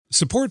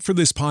Support for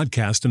this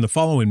podcast and the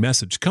following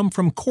message come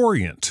from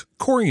Corient.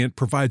 Corient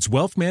provides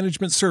wealth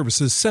management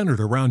services centered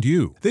around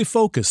you. They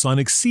focus on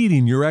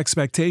exceeding your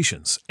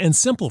expectations and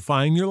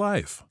simplifying your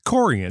life.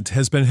 Corient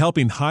has been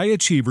helping high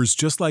achievers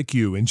just like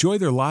you enjoy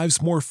their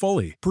lives more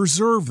fully,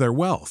 preserve their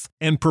wealth,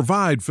 and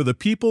provide for the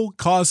people,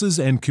 causes,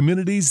 and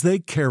communities they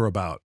care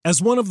about. As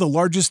one of the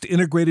largest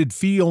integrated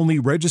fee-only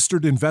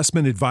registered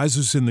investment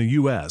advisors in the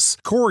U.S.,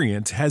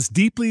 Corient has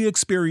deeply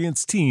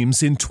experienced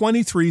teams in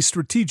 23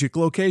 strategic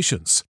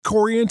locations.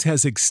 Corient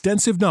has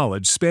extensive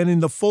knowledge spanning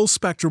the full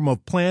spectrum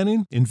of planning,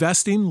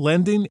 investing,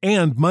 lending,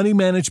 and money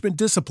management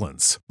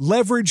disciplines.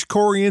 Leverage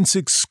Corient's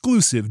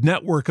exclusive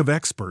network of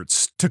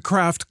experts to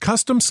craft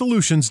custom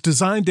solutions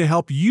designed to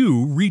help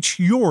you reach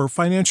your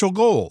financial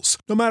goals,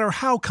 no matter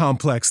how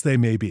complex they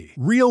may be.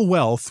 Real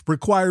wealth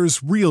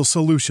requires real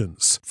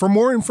solutions. For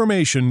more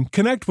information,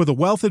 connect with a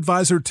wealth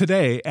advisor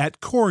today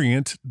at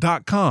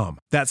Corient.com.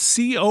 That's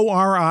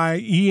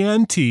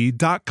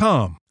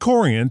Corient.com.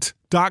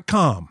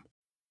 Corient.com.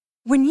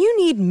 When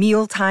you need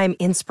mealtime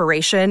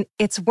inspiration,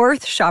 it's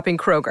worth shopping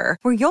Kroger,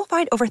 where you'll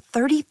find over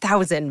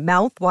 30,000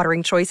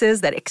 mouth-watering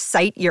choices that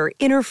excite your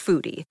inner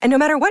foodie. And no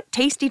matter what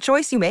tasty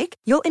choice you make,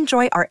 you'll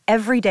enjoy our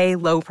everyday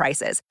low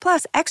prices,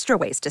 plus extra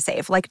ways to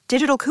save, like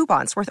digital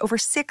coupons worth over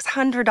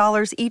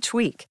 $600 each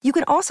week. You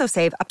can also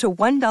save up to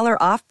 $1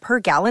 off per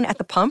gallon at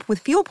the pump with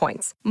fuel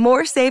points.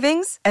 More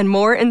savings and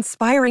more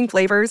inspiring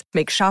flavors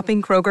make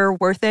shopping Kroger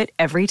worth it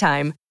every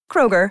time.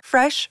 Kroger,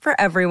 fresh for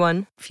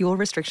everyone. Fuel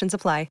restrictions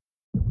apply.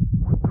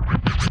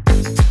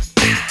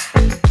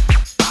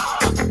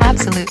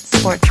 Absolute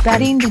sports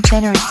betting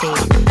degeneracy.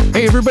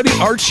 Hey everybody,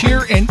 Arch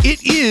here, and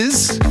it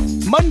is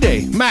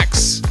Monday.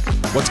 Max,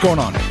 what's going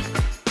on?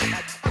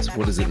 So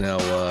what is it now?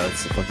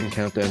 It's the fucking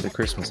countdown to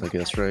Christmas, I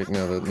guess, right?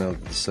 Now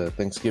this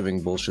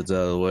Thanksgiving bullshit's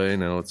out of the way.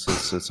 Now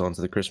it's on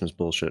to the Christmas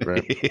bullshit,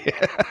 right?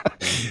 Yeah.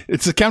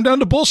 It's a countdown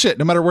to bullshit,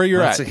 no matter where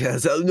you're at.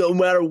 No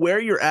matter where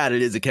you're at,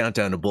 it is a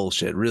countdown to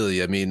bullshit.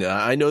 Really, I mean,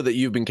 I know that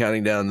you've been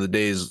counting down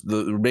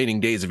the remaining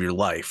days of your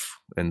life.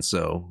 And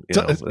so,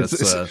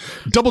 it's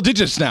double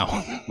digits now.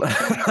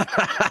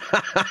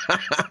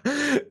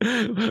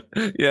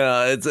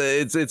 Yeah,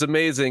 it's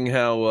amazing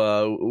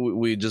how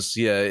we just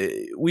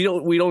we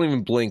don't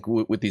even blink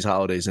with these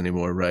holidays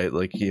anymore, right?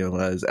 Like,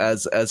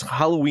 as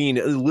Halloween,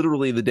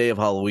 literally the day of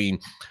Halloween,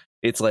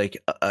 it's like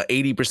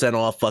 80%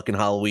 off fucking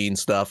Halloween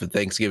stuff, and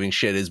Thanksgiving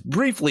shit is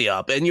briefly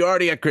up, and you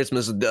already got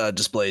Christmas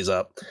displays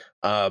up.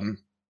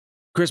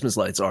 Christmas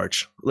lights,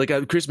 Arch. Like, I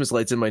have Christmas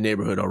lights in my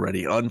neighborhood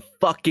already on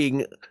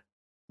fucking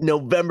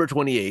November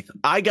 28th.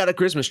 I got a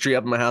Christmas tree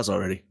up in my house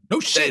already. No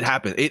shit. It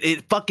happened.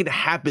 It fucking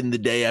happened the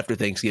day after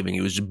Thanksgiving.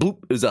 It was just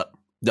boop. It was up.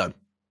 Done.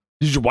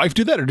 Did your wife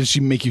do that, or did she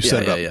make you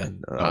set it up? Yeah.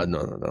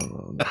 No.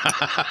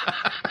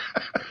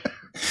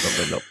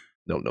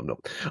 No.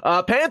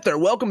 Panther,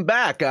 welcome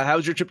back. How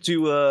was your trip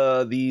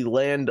to the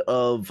land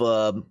of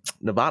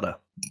Nevada?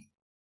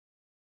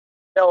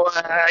 A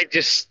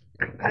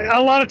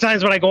lot of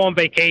times when I go on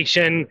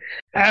vacation,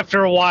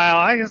 after a while,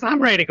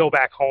 I'm ready to go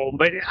back home.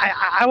 But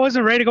I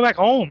wasn't ready to go back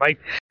home.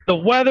 The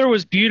weather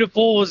was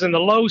beautiful. It was in the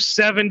low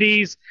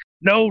 70s,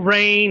 no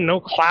rain,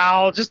 no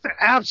clouds, just an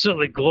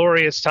absolutely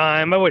glorious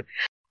time.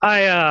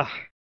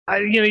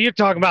 You're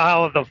talking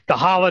about how the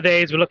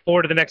holidays, we look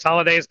forward to the next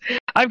holidays.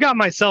 I've got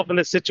myself in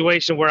this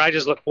situation where I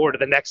just look forward to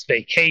the next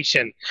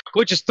vacation,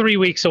 which is 3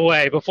 weeks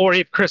away before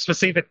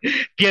Christmas even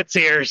gets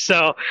here.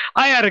 So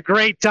I had a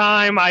great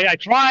time. I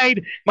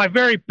tried my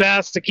very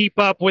best to keep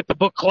up with the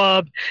book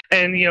club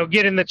and,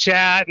 get in the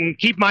chat and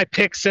keep my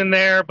picks in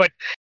there. But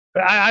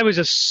I was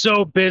just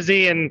so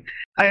busy. And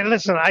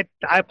I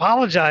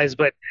apologize,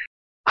 but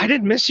I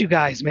didn't miss you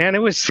guys, man.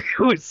 It was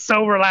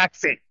so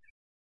relaxing.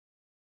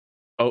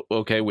 Oh,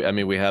 okay.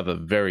 We have a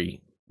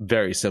very,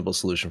 very simple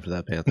solution for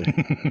that, Panther.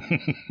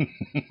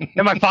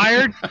 Am I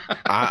fired?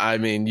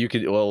 You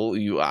could. Well,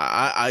 you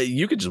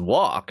could just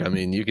walk.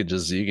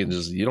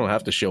 You don't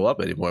have to show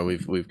up anymore.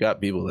 We've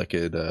got people that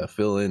could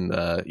fill in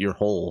your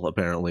hole.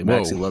 Apparently,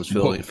 Maxie loves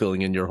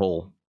filling in your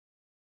hole.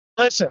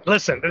 Listen.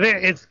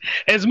 It's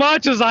as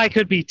much as I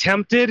could be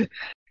tempted.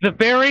 The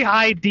very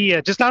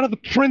idea, just out of the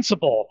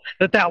principle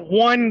that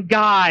one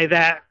guy,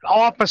 that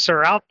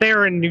officer out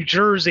there in New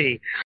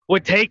Jersey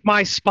would take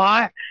my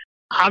spot,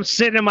 I'm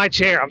sitting in my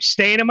chair. I'm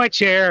staying in my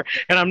chair,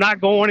 and I'm not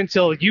going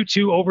until you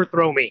two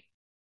overthrow me.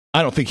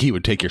 I don't think he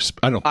would take your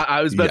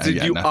I was about to say,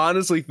 do you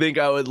honestly think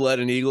I would let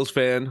an Eagles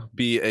fan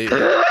be a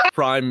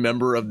prime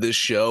member of this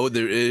show?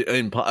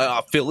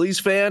 A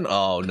Phillies fan?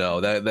 Oh, no,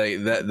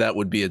 that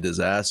would be a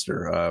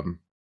disaster.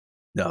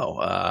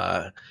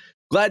 No.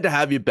 Glad to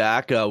have you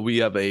back. We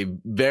have a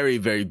very,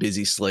 very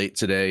busy slate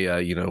today.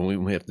 We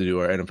have to do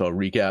our NFL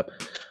recap.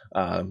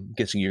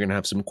 Guessing you're going to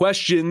have some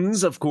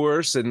questions, of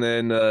course, and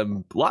then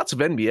lots of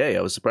NBA.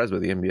 I was surprised by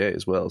the NBA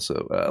as well.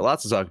 So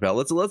lots to talk about.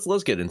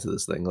 Let's get into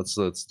this thing.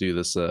 Let's do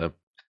this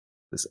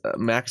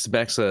Max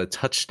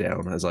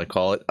touchdown, as I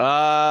call it.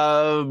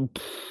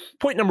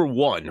 Point number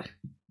 1: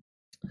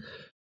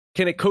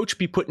 can a coach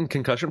be put in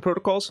concussion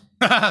protocols?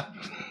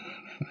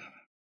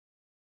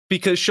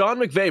 because Sean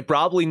McVay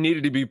probably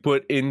needed to be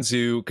put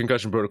into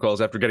concussion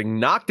protocols after getting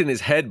knocked in his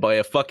head by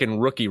a fucking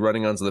rookie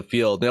running onto the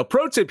field. Now,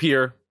 pro tip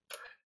here,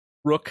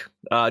 Rook,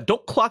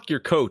 don't clock your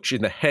coach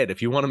in the head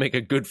if you want to make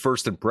a good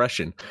first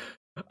impression.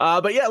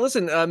 But yeah,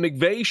 listen,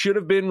 McVay should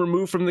have been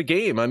removed from the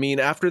game. I mean,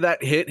 after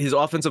that hit, his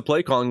offensive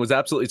play calling was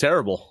absolutely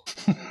terrible.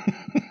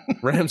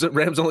 Rams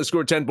only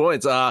scored 10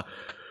 points.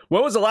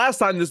 When was the last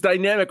time this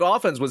dynamic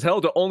offense was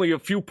held to only a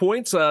few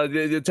points,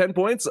 10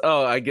 points?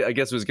 Oh, I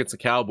guess it was against the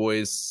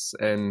Cowboys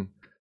and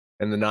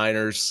the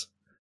Niners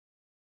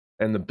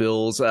and the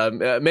Bills.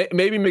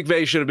 Maybe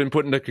McVay should have been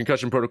put into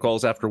concussion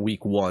protocols after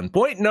week 1.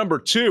 Point number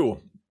 2.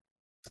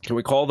 Can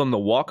we call them the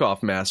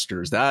walk-off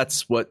masters?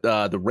 That's what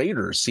the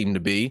Raiders seem to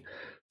be.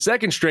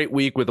 Second straight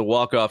week with a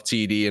walk-off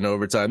TD in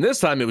overtime.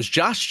 This time it was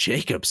Josh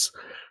Jacobs.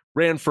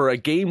 Ran for a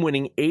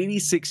game-winning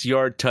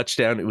 86-yard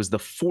touchdown. It was the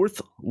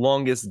 4th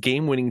longest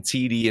game-winning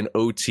TD in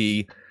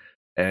OT.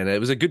 And it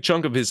was a good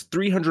chunk of his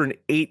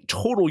 308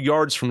 total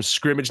yards from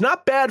scrimmage.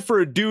 Not bad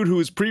for a dude who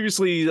was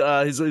previously,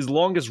 his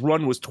longest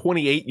run was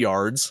 28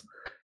 yards.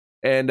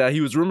 And he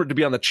was rumored to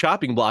be on the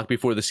chopping block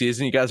before the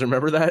season. You guys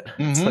remember that?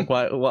 Mm-hmm. It's like,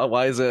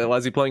 why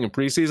is he playing in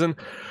preseason?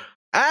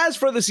 As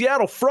for the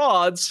Seattle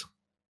Frauds,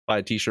 buy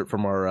a t-shirt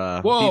from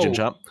our Legion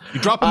shop. You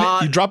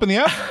dropping the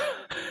app?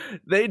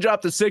 They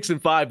dropped to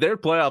 6-5. Their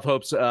playoff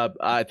hopes,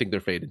 I think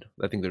they're faded.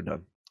 I think they're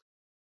done.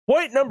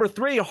 Point number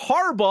 3,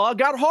 Harbaugh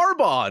got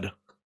Harbaugh'd.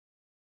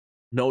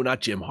 No,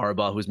 not Jim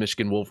Harbaugh, whose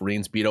Michigan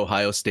Wolverines beat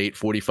Ohio State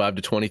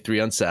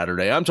 45-23 on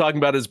Saturday. I'm talking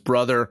about his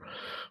brother,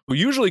 who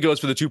usually goes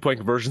for the 2-point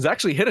conversions,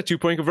 actually hit a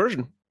 2-point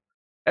conversion.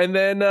 And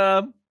then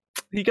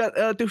he got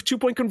the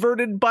 2-point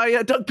converted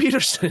by Doug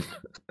Peterson.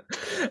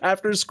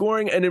 After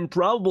scoring an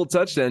improbable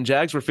touchdown,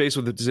 Jags were faced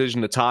with the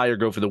decision to tie or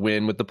go for the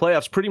win. With the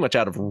playoffs pretty much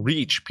out of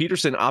reach,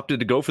 Peterson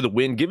opted to go for the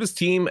win, give his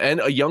team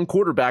and a young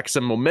quarterback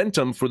some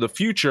momentum for the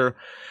future.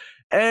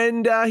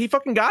 And he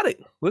fucking got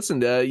it.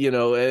 Listen,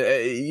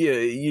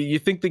 you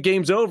think the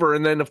game's over,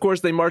 and then, of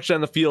course, they marched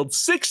down the field.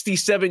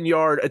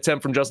 67-yard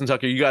attempt from Justin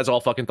Tucker. You guys all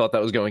fucking thought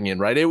that was going in,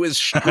 right? It was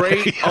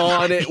straight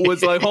on. It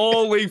was like,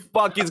 holy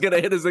fuck, he's going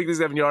to hit a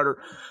 67-yarder.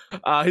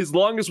 His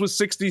longest was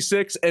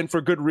 66, and for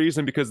good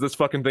reason, because this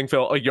fucking thing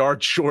fell a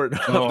yard short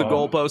of the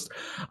goalpost.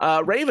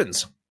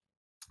 Ravens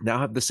now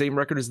have the same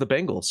record as the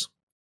Bengals.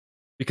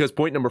 Because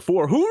point number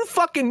 4, who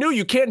fucking knew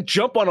you can't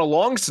jump on a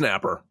long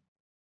snapper?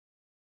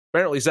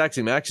 Apparently,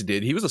 Saxy Maxey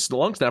did. He was a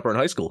long snapper in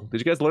high school. Did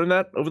you guys learn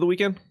that over the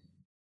weekend?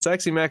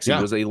 Saxy Maxey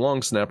was a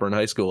long snapper in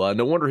high school.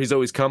 No wonder he's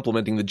always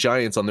complimenting the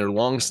Giants on their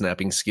long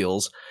snapping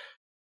skills.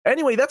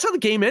 Anyway, that's how the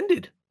game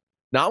ended.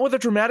 Not with a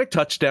dramatic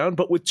touchdown,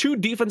 but with 2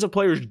 defensive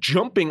players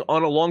jumping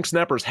on a long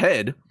snapper's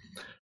head.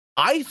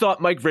 I thought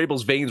Mike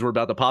Vrabel's veins were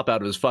about to pop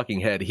out of his fucking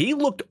head. He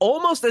looked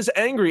almost as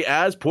angry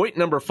as point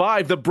number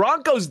 5, the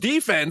Broncos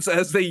defense,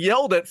 as they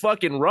yelled at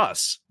fucking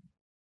Russ.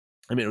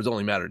 I mean, it was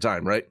only a matter of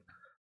time, right?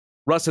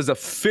 Russ has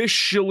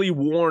officially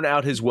worn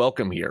out his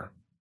welcome here.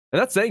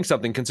 And that's saying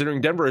something, considering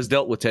Denver has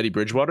dealt with Teddy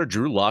Bridgewater,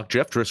 Drew Lock,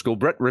 Jeff Driscoll,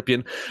 Brett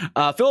Ripien,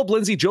 Philip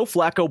Lindsay, Joe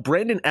Flacco,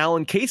 Brandon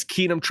Allen, Case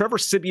Keenum, Trevor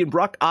Siemian,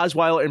 Brock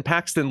Osweiler, and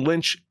Paxton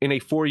Lynch in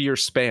a 4-year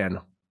span.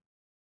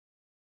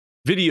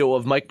 Video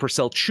of Mike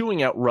Purcell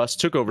chewing out Russ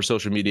took over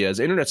social media as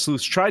internet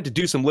sleuths tried to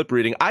do some lip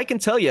reading. I can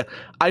tell you,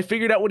 I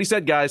figured out what he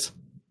said, guys.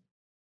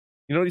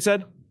 You know what he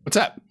said? What's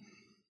that?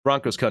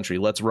 Broncos country,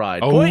 let's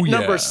ride. Oh, Point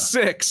number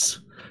 6.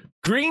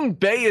 Green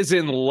Bay is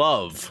in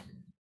love.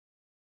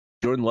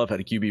 Jordan Love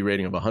had a QB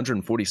rating of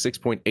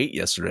 146.8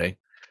 yesterday.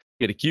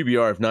 He had a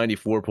QBR of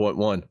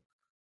 94.1.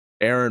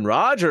 Aaron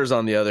Rodgers,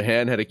 on the other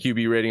hand, had a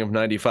QB rating of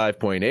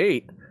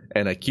 95.8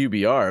 and a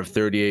QBR of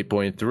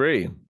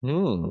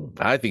 38.3.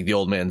 I think the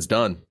old man's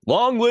done.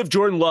 Long live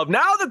Jordan Love.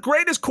 Now the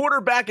greatest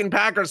quarterback in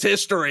Packers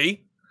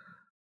history.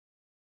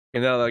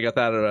 And now that I got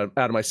that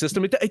out of my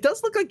system, it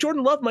does look like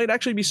Jordan Love might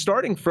actually be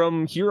starting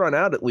from here on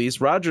out, at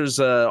least. Rodgers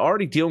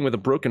already dealing with a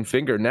broken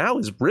finger. Now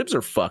his ribs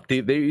are fucked.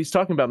 He's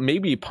talking about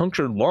maybe a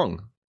punctured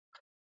lung.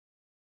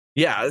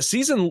 Yeah, a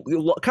season,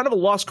 kind of a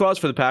lost cause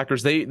for the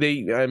Packers.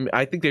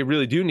 I think they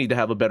really do need to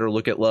have a better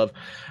look at Love.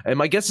 And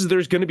my guess is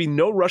there's going to be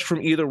no rush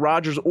from either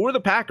Rodgers or the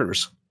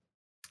Packers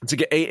to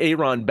get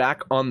Aaron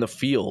back on the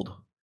field.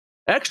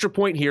 Extra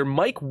point here,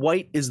 Mike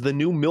White is the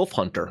new MILF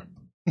hunter.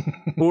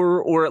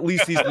 or at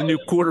least he's the new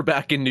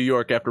quarterback in New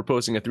York after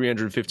posting a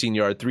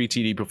 315-yard 3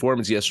 TD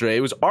performance yesterday.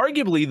 It was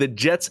arguably the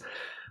Jets'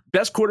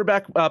 best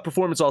quarterback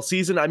performance all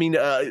season. I mean,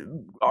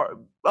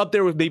 up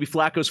there with maybe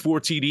Flacco's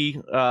 4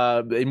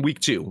 TD in week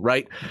 2,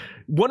 right?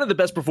 One of the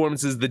best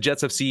performances the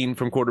Jets have seen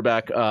from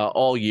quarterback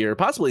all year,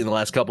 possibly in the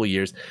last couple of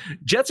years.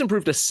 Jets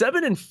improved to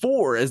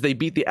 7-4 as they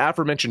beat the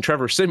aforementioned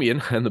Trevor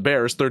Siemian and the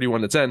Bears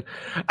 31-10.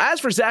 As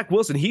for Zach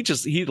Wilson,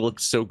 he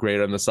looked so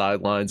great on the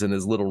sidelines in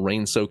his little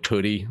rain-soaked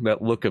hoodie.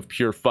 That look of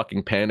pure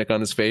fucking panic on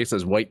his face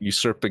as White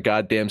usurped the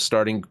goddamn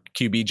starting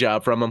QB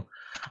job from him.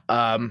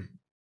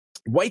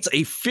 White's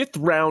a 5th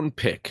round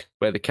pick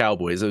by the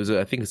Cowboys. It was,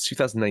 I think it's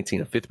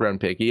 2019, a 5th round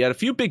pick. He had a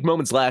few big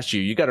moments last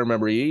year. You got to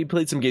remember, he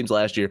played some games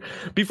last year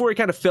before he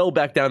kind of fell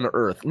back down to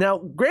earth. Now,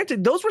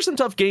 granted, those were some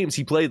tough games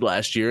he played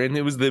last year, and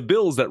it was the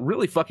Bills that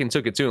really fucking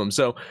took it to him.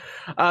 So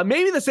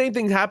maybe the same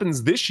thing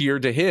happens this year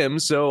to him.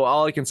 So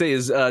all I can say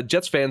is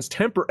Jets fans,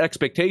 temper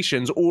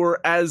expectations, or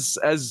as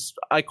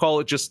I call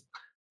it, just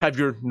have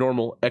your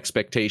normal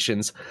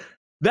expectations.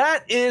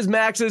 That is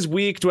Max's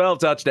Week 12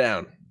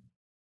 touchdown.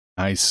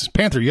 Nice.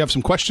 Panther, you have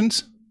some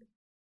questions?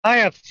 I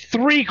have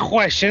 3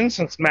 questions,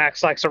 since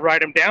Max likes to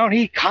write them down.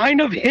 He kind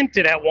of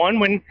hinted at one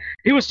when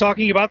he was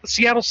talking about the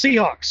Seattle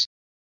Seahawks.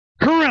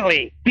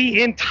 Currently,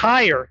 the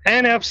entire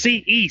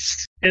NFC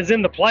East is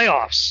in the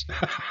playoffs.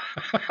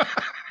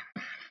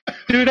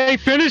 Do they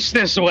finish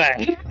this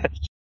way?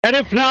 And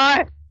if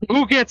not,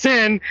 who gets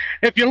in?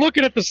 If you're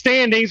looking at the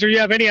standings, or you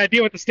have any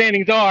idea what the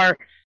standings are,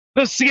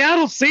 the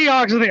Seattle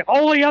Seahawks are the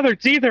only other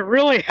team that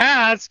really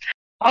has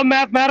a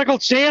mathematical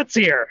chance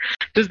here.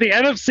 Does the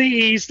NFC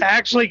East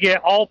actually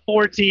get all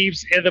 4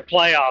 teams in the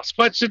playoffs?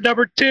 Question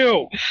number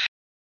 2.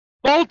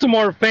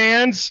 Baltimore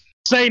fans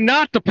say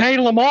not to pay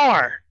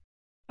Lamar.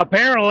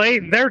 Apparently,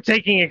 they're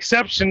taking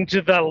exception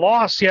to the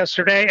loss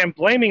yesterday and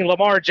blaming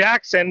Lamar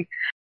Jackson.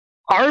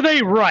 Are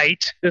they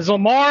right? Is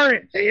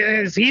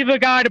he the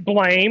guy to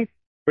blame?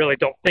 Really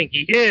don't think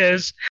he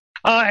is.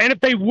 And if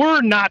they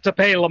were not to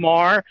pay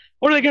Lamar,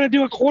 what are they going to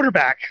do at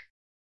quarterback?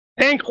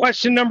 And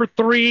question number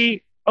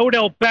 3,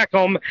 Odell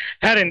Beckham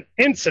had an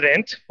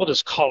incident, we'll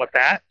just call it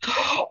that,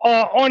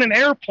 on an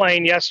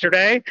airplane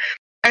yesterday.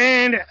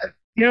 And,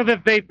 you know,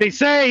 that they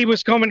say he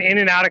was coming in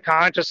and out of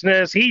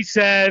consciousness. He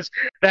says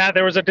that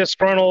there was a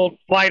disgruntled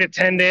flight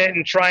attendant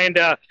and trying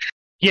to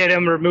get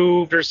him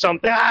removed or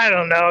something. I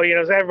don't know. You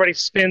know, everybody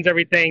spins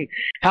everything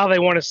how they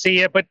want to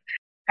see it. But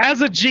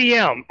as a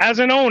GM, as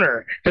an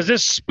owner, does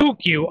this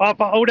spook you off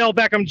of Odell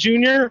Beckham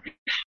Jr.?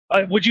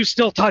 Would you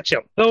still touch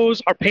him?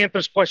 Those are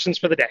Panthers questions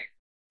for the day.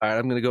 All right,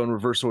 I'm going to go in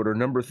reverse order.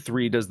 Number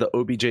 3, does the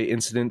OBJ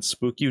incident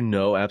spook you?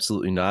 No,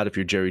 absolutely not. If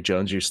you're Jerry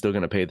Jones, you're still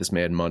going to pay this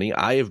man money.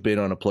 I have been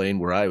on a plane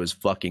where I was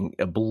fucking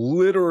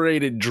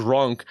obliterated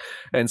drunk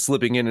and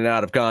slipping in and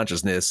out of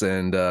consciousness.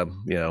 And, I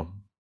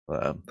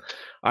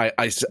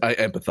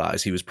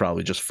empathize. He was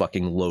probably just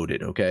fucking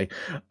loaded, okay?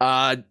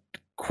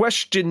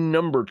 Question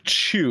number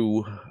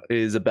 2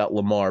 is about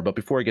Lamar, but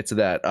before I get to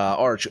that,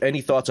 Arch,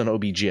 any thoughts on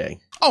OBJ?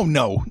 Oh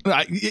no,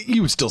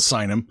 you would still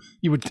sign him.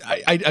 You would.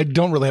 I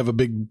don't really have a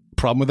big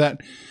problem with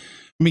that.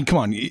 I mean, come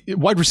on,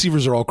 wide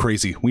receivers are all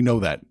crazy. We know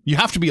that. You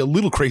have to be a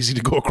little crazy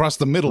to go across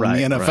the middle in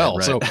the NFL.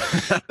 Right. So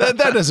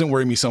that doesn't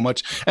worry me so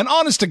much. And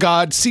honest to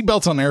God,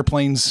 seatbelts on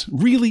airplanes,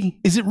 really?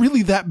 Is it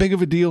really that big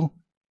of a deal?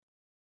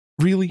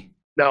 Really?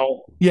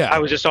 No. Yeah. I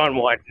was just on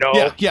one.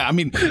 No. Yeah. I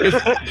mean,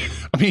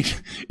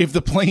 if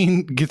the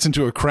plane gets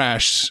into a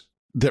crash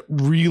that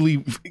really,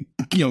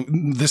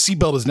 the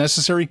seatbelt is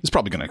necessary, it's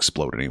probably going to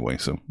explode anyway.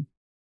 So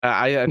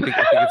I think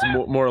it's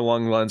more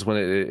along the lines when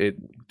it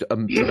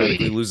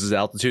dramatically loses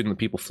altitude and the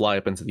people fly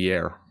up into the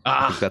air.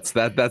 I think that's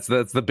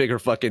the bigger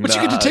fucking. But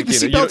you get to take the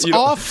seatbelts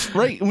off,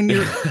 right? When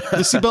the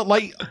seatbelt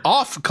light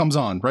off comes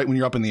on, right when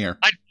you're up in the air.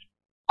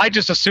 I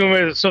just assume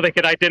it so they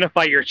could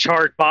identify your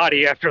charred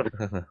body after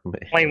the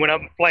plane went up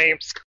in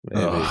flames.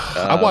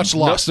 I watched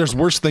Lost. There's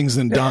worse things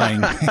than dying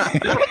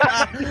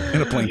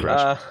in a plane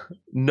crash.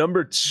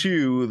 Number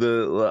 2,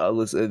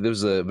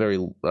 there's a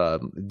very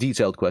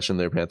detailed question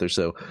there, Panther.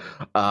 So,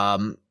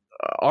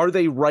 are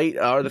they right?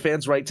 Are the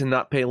fans right to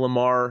not pay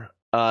Lamar?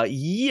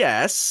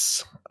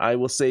 Yes, I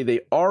will say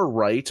they are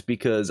right,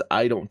 because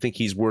I don't think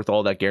he's worth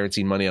all that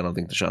guaranteed money. I don't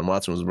think Deshaun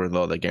Watson was worth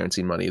all that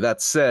guaranteed money.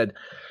 That said,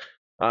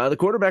 the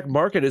quarterback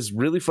market is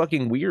really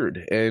fucking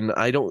weird, and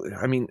they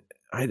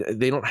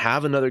don't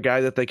have another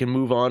guy that they can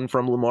move on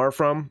from Lamar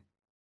from.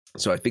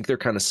 So I think they're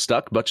kind of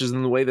stuck, much as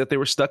in the way that they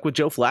were stuck with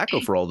Joe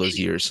Flacco for all those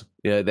years.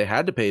 Yeah, they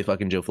had to pay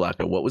fucking Joe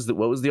Flacco. What was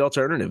the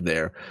alternative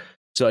there?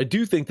 So I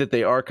do think that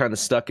they are kind of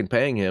stuck in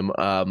paying him.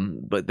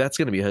 But that's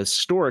going to be a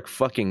historic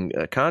fucking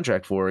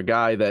contract for a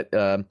guy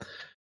that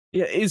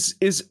is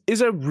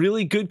a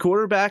really good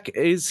quarterback.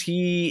 Is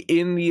he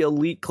in the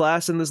elite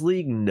class in this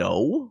league?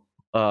 No.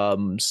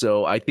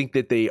 So I think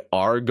that they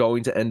are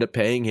going to end up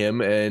paying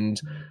him,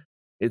 and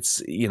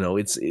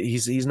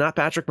he's not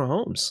Patrick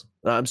Mahomes.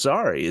 I'm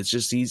sorry. It's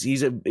just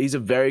he's a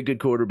very good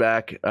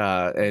quarterback,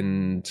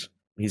 and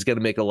he's going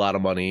to make a lot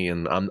of money,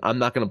 and I'm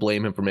not going to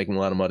blame him for making a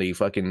lot of money.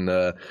 Fucking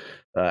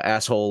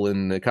asshole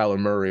in Kyler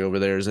Murray over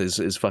there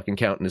is fucking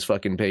counting his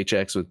fucking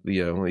paychecks with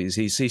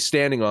he's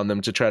standing on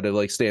them to try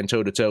to stand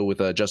toe to toe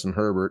with Justin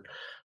Herbert,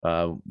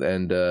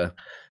 and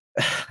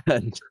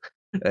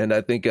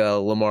I think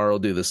Lamar will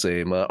do the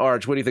same.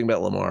 Arch, what do you think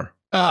about Lamar?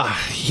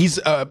 He's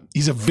a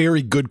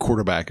very good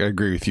quarterback. I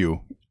agree with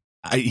you.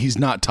 He's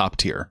not top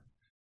tier.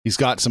 He's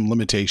got some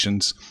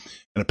limitations,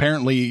 and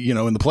apparently, in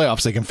the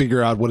playoffs, they can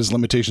figure out what his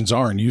limitations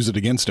are and use it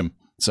against him.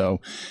 So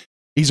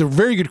he's a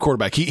very good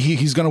quarterback.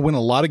 He's going to win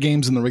a lot of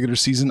games in the regular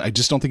season. I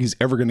just don't think he's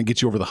ever going to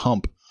get you over the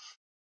hump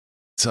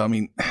So, I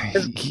mean,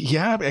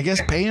 yeah, I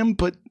guess pay him,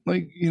 but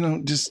like,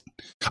 just,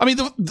 I mean,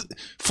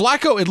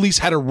 Flacco at least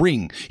had a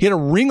ring. He had a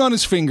ring on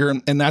his finger,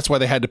 and that's why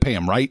they had to pay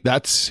him, right?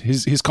 That's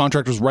his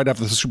contract was right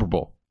after the Super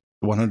Bowl,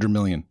 $100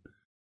 million.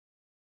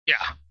 Yeah.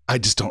 I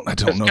don't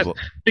know.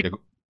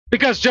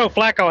 Because Joe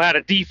Flacco had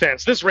a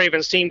defense. This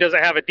Ravens team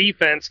doesn't have a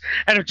defense.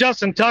 And if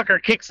Justin Tucker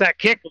kicks that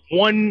kick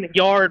 1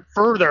 yard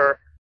further,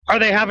 are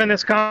they having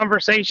this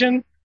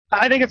conversation?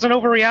 I think it's an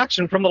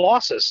overreaction from the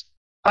losses.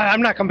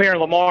 I'm not comparing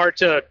Lamar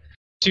to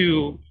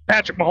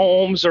Patrick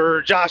Mahomes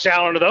or Josh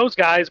Allen or those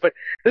guys, but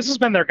this has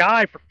been their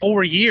guy for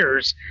 4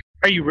 years.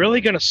 Are you really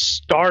going to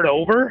start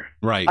over?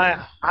 Right.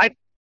 I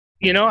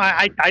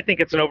think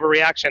it's an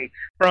overreaction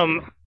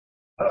from.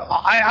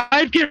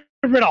 I'd get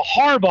rid of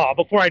Harbaugh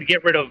before I'd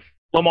get rid of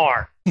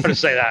Lamar. I'm going to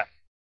say that.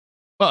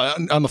 Well,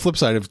 on the flip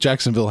side, if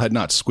Jacksonville had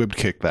not squib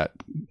kicked that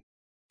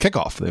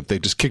kickoff, if they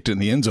just kicked it in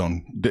the end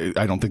zone,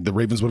 I don't think the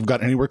Ravens would have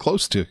gotten anywhere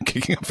close to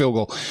kicking a field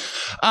goal.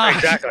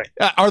 Exactly.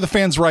 Are the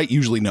fans right?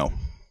 Usually no.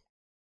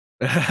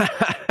 And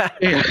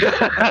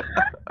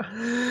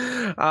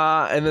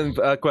then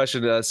a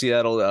question,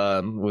 Seattle,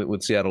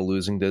 with Seattle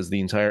losing, does the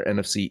entire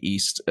NFC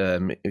East,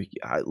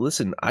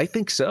 listen, I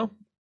think so.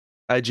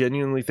 I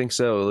genuinely think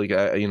so. Like,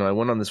 I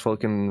went on this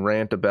fucking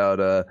rant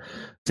about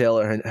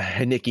Taylor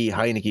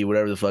Heineke,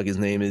 whatever the fuck his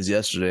name is,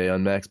 yesterday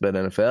on MaxBet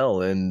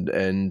NFL,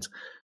 and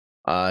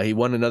he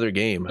won another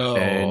game. Oh.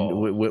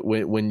 And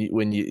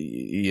when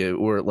you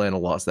or Atlanta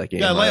lost that game.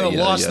 Yeah, Atlanta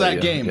lost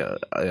that game. Yeah,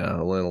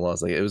 Atlanta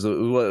lost that game. It was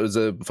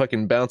a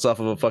fucking bounce off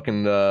of a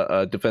fucking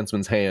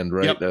defenseman's hand,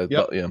 right?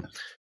 Yep. Yeah.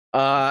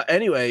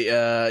 Anyway,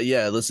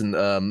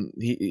 listen,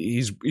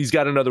 he's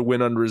got another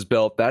win under his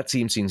belt. That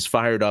team seems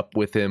fired up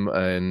with him,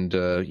 and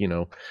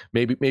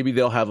maybe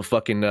they'll have a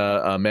fucking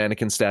a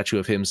mannequin statue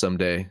of him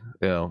someday,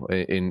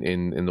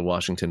 in the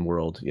Washington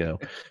world.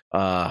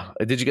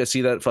 Did you guys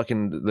see that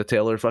the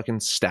Taylor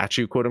fucking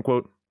statue, quote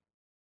unquote?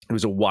 It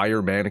was a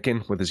wire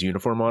mannequin with his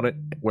uniform on it,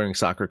 wearing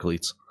soccer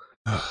cleats.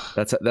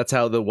 That's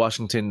how the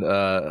Washington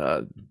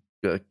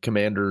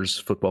Commanders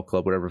Football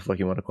Club, whatever the fuck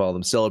you want to call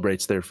them,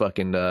 celebrates their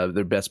fucking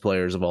their best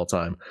players of all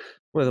time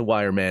with a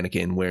wire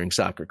mannequin wearing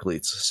soccer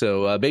cleats.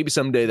 So maybe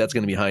someday that's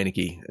going to be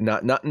Heineke,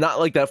 not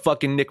like that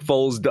fucking Nick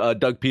Foles,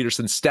 Doug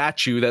Peterson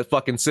statue that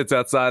fucking sits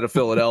outside of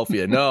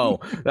Philadelphia. No,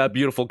 that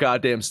beautiful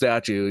goddamn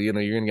statue. You're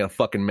going to get a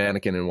fucking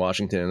mannequin in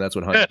Washington, and that's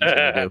what Heineke's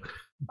going to do.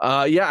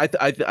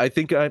 I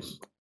think.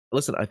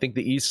 Listen, I think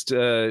the East.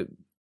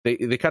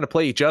 They kind of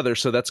play each other,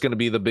 so that's going to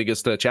be the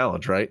biggest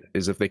challenge, right?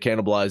 Is if they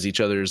cannibalize each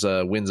other's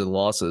wins and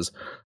losses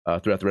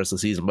throughout the rest of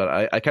the season.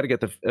 But I kind of get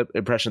the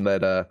impression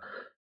that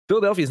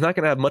Philadelphia is not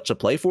going to have much to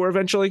play for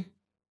eventually.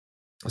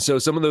 So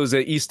some of those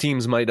East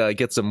teams might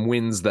get some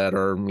wins that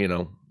are,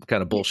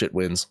 kind of bullshit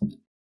wins.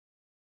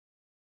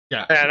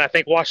 Yeah, and I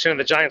think Washington and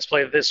the Giants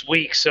play this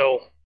week,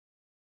 so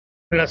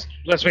unless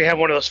we have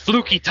one of those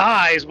fluky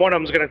ties, one of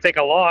them's going to take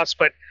a loss,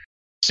 but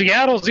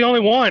Seattle's the only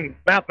one,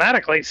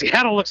 mathematically.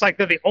 Seattle looks like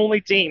they're the only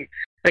team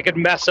that could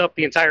mess up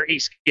the entire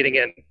East getting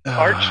in.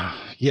 Arch?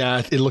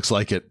 Yeah, it looks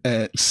like it.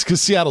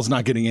 Because Seattle's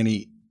not getting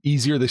any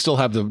easier. They still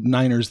have the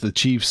Niners, the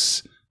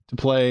Chiefs to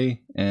play,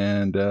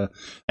 and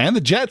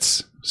the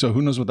Jets. So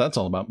who knows what that's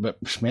all about. But,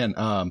 man,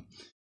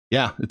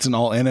 it's an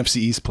all NFC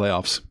East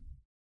playoffs.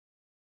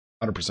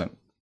 100%.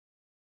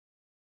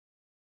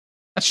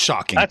 That's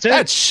shocking.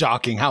 That's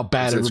shocking how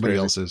bad everybody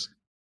else is.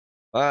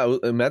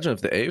 Imagine if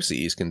the AFC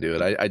East can do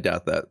it. I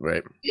doubt that,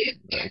 right?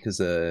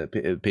 Because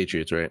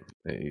Patriots, right?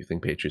 You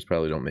think Patriots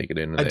probably don't make it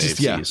in the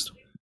AFC East?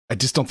 I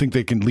just don't think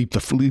they can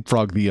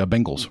leapfrog the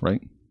Bengals, right?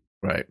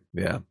 Right.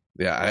 Yeah.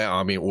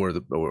 I mean, or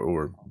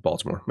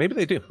Baltimore. Maybe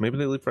they do. Maybe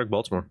they leapfrog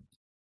Baltimore.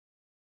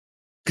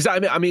 Because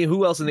I mean,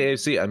 who else in the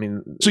AFC? I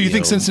mean, so you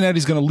think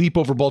Cincinnati's going to leap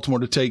over Baltimore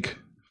to take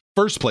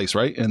first place,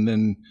 right? And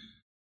then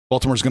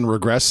Baltimore's going to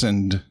regress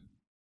and.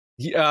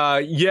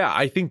 Yeah,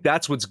 I think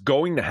that's what's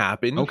going to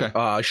happen.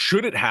 Okay.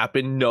 Should it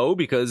happen? No,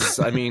 because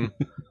I mean,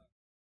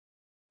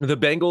 the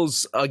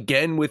Bengals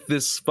again with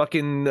this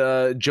fucking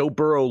Joe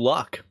Burrow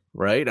luck,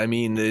 right? I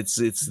mean, it's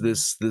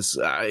this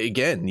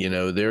again.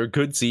 They're a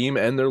good team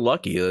and they're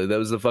lucky. That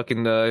was the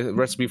fucking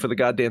recipe for the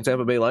goddamn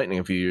Tampa Bay Lightning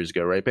a few years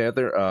ago, right,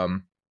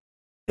 Panther?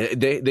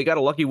 They got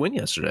a lucky win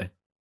yesterday,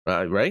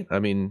 right? I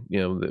mean,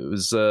 it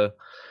was a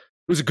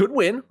good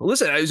win.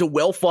 Listen, it was a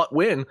well fought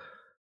win,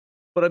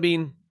 but I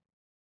mean.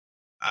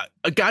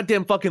 A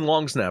goddamn fucking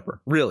long snapper.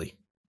 Really?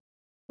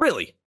 What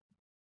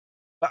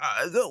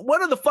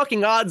are the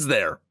fucking odds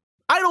there?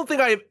 I don't think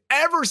I have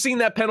ever seen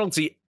that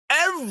penalty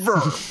ever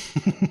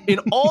in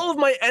all of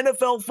my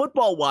NFL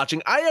football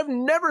watching. I have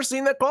never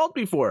seen that called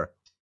before.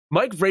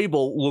 Mike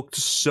Vrabel looked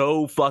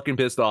so fucking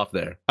pissed off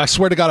there. I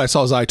swear to God, I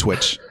saw his eye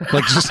twitch.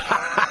 Like just...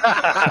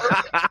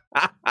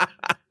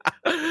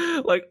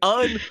 like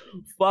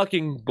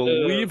unfucking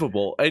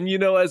believable. And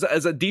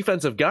as a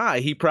defensive guy,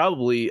 he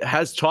probably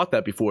has taught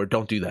that before.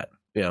 Don't do that.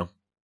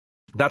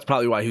 That's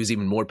probably why he was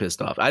even more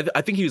pissed off. I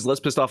think he was less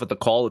pissed off at the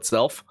call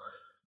itself,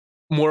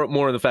 more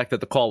in the fact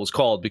that the call was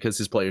called because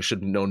his players should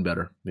have known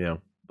better.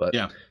 But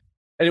yeah.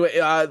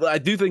 Anyway, I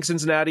do think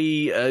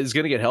Cincinnati is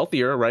going to get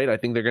healthier, right? I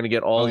think they're going to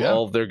get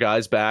all of their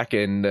guys back,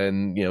 and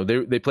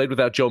they played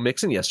without Joe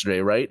Mixon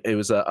yesterday, right? It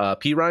was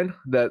Pirine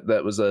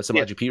that was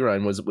Samaje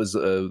Pirine was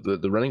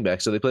the running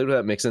back, so they played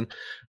without Mixon.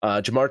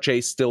 Jamar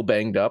Chase still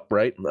banged up,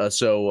 right?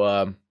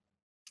 So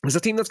it's a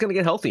team that's going to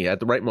get healthy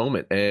at the right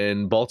moment,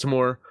 and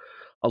Baltimore,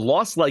 a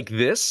loss like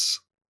this,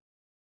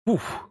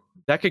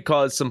 that could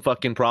cause some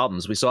fucking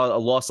problems. We saw a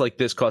loss like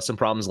this cause some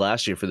problems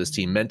last year for this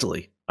team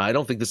mentally. I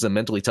don't think this is a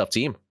mentally tough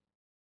team.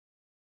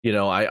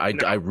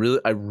 I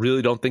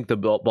really don't think the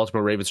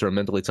Baltimore Ravens are a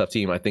mentally tough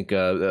team. I think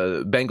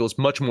Bengals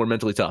much more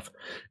mentally tough,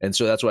 and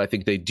so that's why I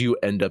think they do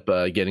end up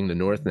getting the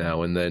North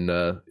now. And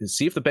then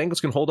see if the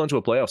Bengals can hold on to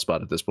a playoff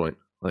spot at this point.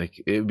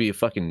 Like, it would be a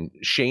fucking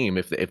shame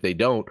if they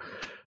don't,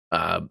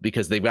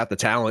 because they've got the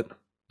talent.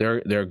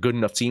 They're a good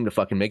enough team to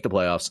fucking make the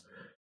playoffs.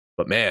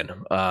 But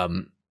man,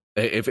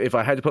 if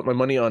I had to put my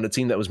money on a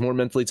team that was more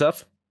mentally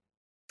tough,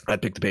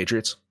 I'd pick the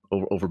Patriots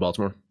over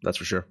Baltimore. That's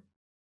for sure.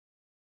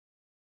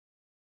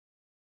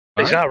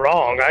 He's not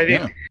wrong. I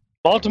think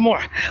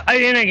Baltimore. I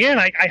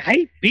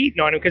hate beating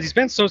on him because he's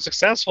been so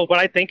successful, but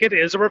I think it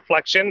is a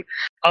reflection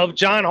of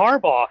John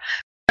Harbaugh.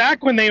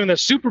 Back when they were in the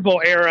Super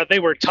Bowl era, they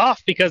were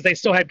tough because they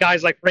still had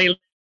guys like Ray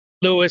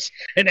Lewis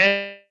and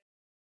Ed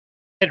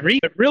Reed.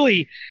 But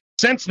really,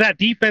 since that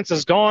defense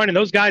is gone and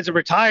those guys are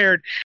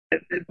retired,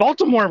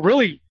 Baltimore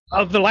really,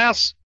 of the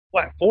last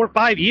 4 or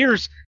 5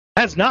 years,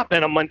 has not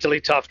been a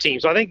mentally tough team.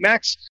 So I think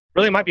Max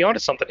really might be onto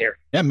something here.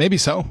 Yeah, maybe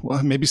so.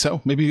 Maybe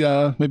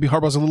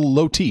Harbaugh's a little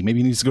low T. Maybe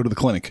he needs to go to the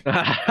clinic.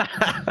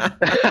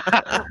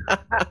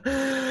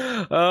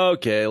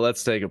 Okay,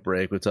 let's take a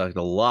break. We've talked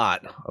a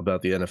lot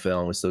about the NFL,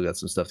 and we still got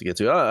some stuff to get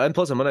to. And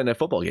plus a Monday Night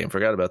Football game.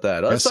 Forgot about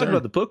that. Let's talk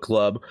about the book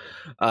club.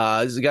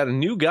 We got a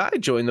new guy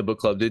join the book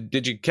club.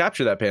 Did you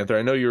capture that, Panther?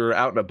 I know you were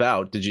out and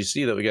about. Did you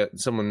see that we got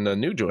someone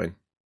new join?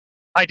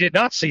 I did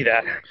not see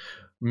that.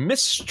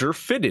 Mr.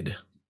 Fitted.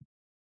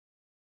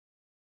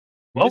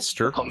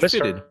 Mr.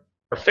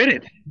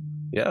 Fitted.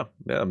 Yeah,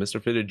 Mr.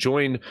 Fitted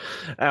joined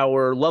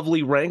our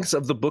lovely ranks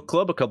of the book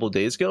club a couple of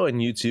days ago, and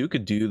you too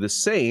could do the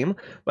same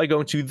by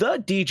going to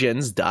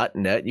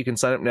thedgens.net. You can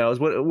sign up now.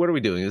 What are we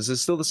doing? Is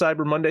this still the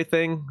Cyber Monday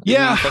thing?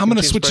 Yeah, I'm going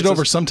to switch it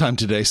over sometime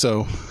today.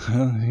 So,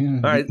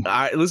 All right,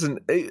 listen.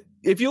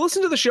 If you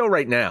listen to the show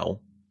right now,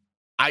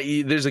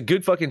 there's a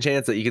good fucking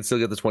chance that you can still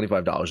get the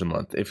 $25 a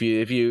month. If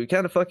you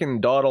kind of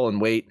fucking dawdle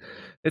and wait,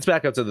 it's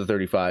back up to the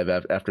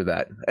 $35 after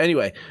that.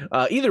 Anyway,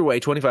 either way,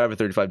 $25 or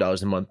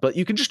 $35 a month, but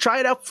you can just try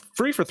it out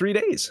free for 3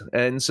 days.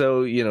 And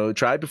so,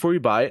 try it before you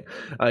buy it.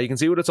 You can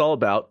see what it's all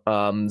about.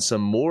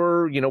 Some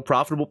more,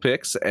 profitable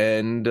picks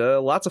and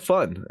lots of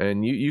fun.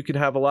 And you can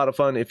have a lot of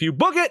fun if you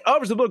book it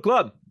over to the book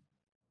club.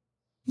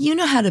 You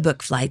know how to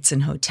book flights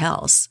and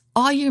hotels.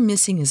 All you're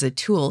missing is a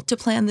tool to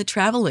plan the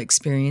travel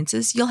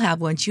experiences you'll have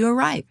once you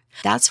arrive.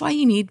 That's why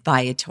you need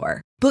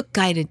Viator. Book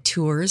guided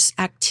tours,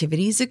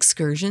 activities,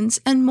 excursions,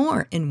 and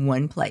more in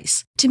one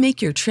place to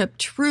make your trip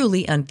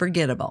truly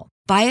unforgettable.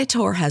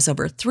 Viator has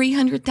over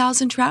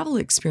 300,000 travel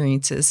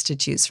experiences to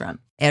choose from.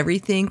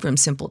 Everything from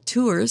simple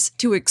tours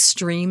to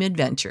extreme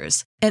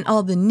adventures and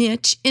all the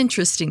niche,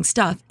 interesting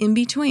stuff in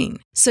between.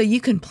 So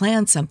you can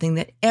plan something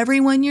that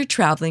everyone you're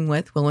traveling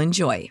with will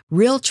enjoy.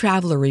 Real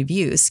traveler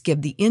reviews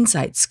give the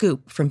inside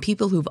scoop from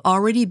people who've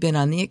already been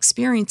on the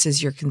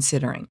experiences you're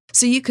considering.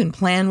 So you can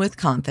plan with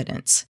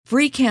confidence.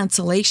 Free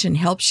cancellation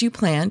helps you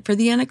plan for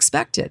the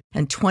unexpected.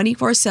 And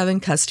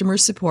 24/7 customer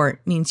support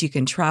means you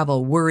can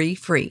travel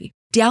worry-free.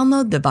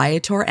 Download the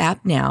Viator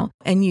app now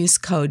and use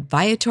code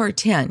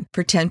Viator10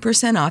 for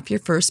 10% off your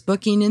first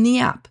booking in the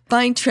app.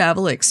 Find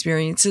travel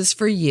experiences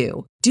for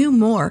you. Do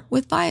more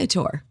with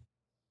Viator.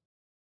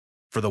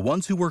 For the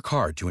ones who work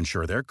hard to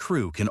ensure their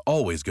crew can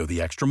always go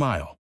the extra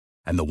mile,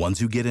 and the ones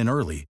who get in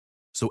early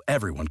so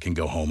everyone can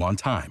go home on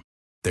time,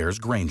 there's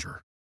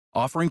Grainger,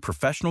 offering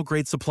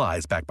professional-grade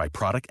supplies backed by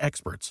product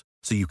experts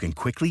so you can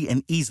quickly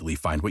and easily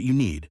find what you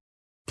need.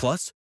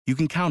 Plus, you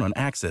can count on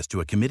access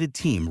to a committed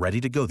team ready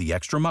to go the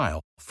extra mile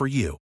for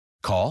you.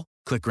 Call,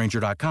 click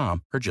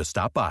Grainger.com, or just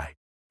stop by.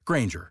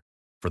 Grainger,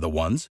 for the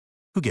ones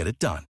who get it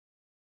done.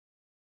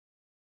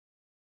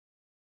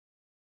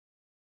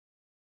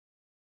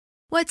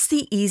 What's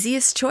the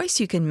easiest choice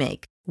you can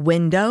make?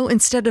 Window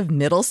instead of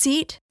middle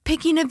seat?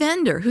 Picking a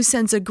vendor who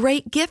sends a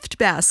great gift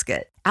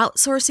basket?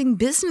 Outsourcing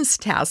business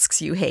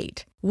tasks you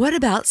hate? What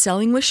about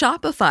selling with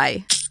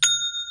Shopify?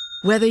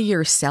 Whether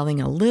you're selling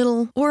a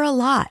little or a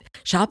lot,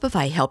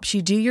 Shopify helps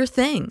you do your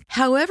thing,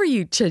 however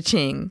you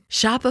cha-ching.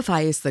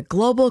 Shopify is the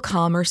global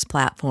commerce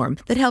platform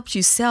that helps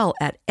you sell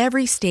at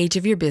every stage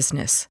of your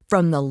business.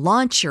 From the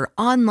launch your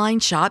online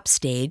shop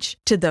stage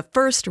to the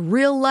first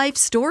real-life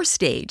store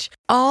stage,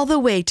 all the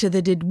way to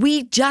the did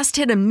we just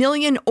hit 1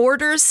 million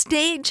orders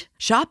stage.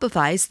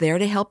 Shopify's there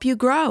to help you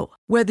grow.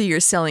 Whether you're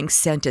selling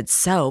scented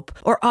soap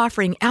or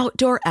offering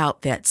outdoor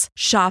outfits,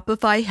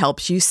 Shopify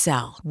helps you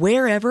sell.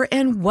 Wherever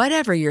and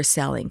whatever you're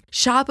selling,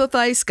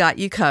 Shopify's got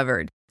you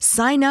covered.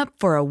 Sign up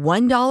for a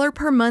 $1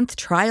 per month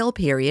trial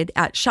period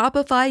at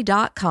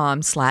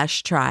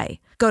shopify.com/try.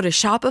 Go to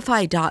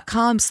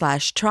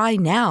shopify.com/try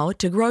now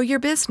to grow your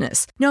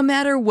business, no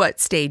matter what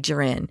stage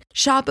you're in.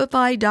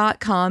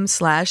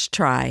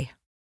 Shopify.com/try.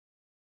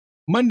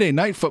 Monday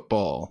Night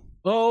Football.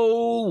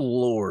 Oh,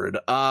 Lord.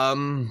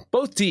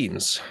 Both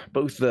teams,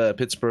 both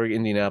Pittsburgh,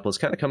 Indianapolis,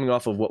 kind of coming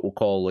off of what we'll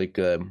call like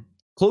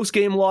close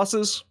game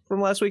losses from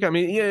last week. I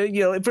mean, yeah,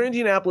 you know, for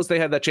Indianapolis, they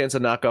had that chance to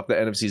knock off the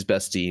NFC's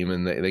best team,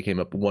 and they came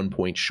up 1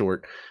 point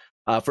short.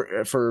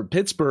 For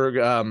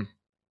Pittsburgh,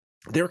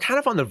 they were kind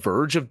of on the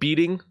verge of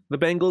beating the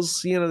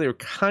Bengals. You know, they were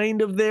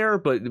kind of there,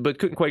 but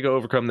couldn't quite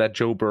overcome that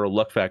Joe Burrow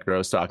luck factor I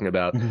was talking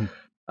about.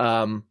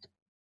 Mm-hmm.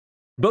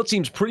 Both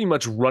teams pretty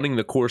much running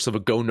the course of a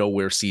go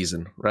nowhere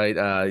season, right?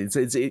 I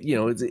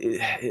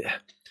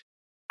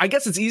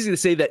guess it's easy to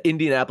say that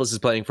Indianapolis is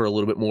playing for a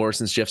little bit more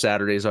since Jeff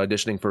Saturday is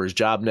auditioning for his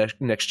job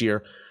next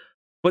year.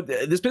 But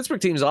this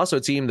Pittsburgh team is also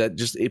a team that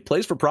it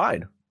plays for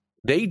pride.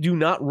 They do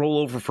not roll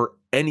over for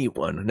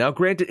anyone. Now,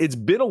 granted, it's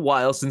been a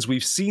while since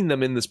we've seen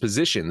them in this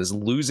position, this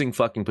losing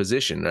fucking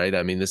position, right?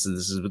 I mean, this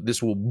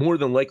will more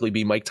than likely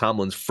be Mike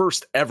Tomlin's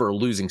first ever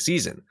losing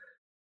season.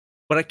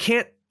 But I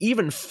can't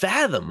even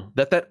fathom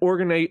that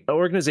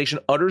organization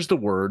utters the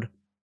word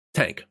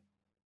tank.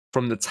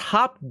 From the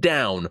top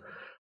down,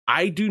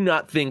 I do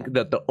not think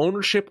that the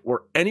ownership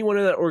or anyone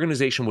in that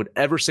organization would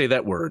ever say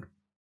that word.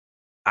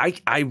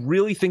 I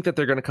really think that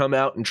they're going to come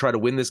out and try to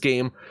win this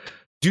game.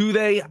 Do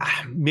they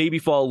maybe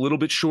fall a little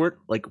bit short,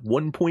 like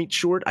 1 point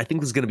short? I think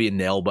this is going to be a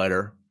nail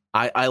biter.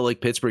 I like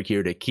Pittsburgh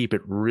here to keep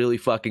it really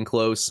fucking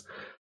close.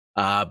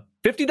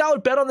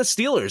 $50 bet on the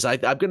Steelers.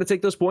 I'm going to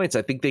take those points.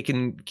 I think they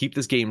can keep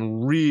this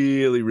game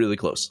really, really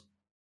close.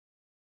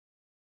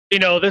 You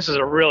know, this is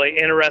a really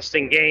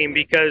interesting game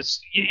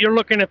because you're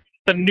looking at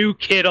the new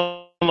kid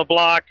on the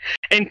block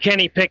and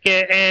Kenny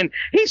Pickett, and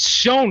he's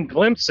shown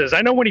glimpses.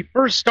 I know when he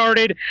first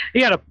started, he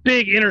had a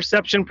big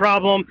interception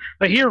problem,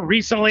 but here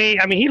recently,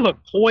 I mean, he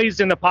looked poised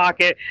in the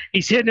pocket.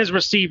 He's hitting his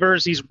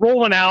receivers. He's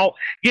rolling out,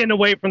 getting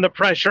away from the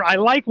pressure. I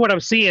like what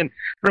I'm seeing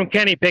from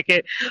Kenny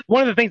Pickett.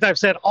 One of the things I've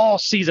said all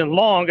season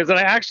long is that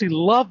I actually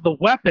love the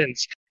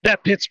weapons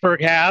that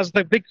Pittsburgh has.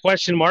 The big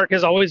question mark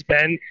has always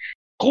been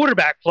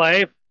quarterback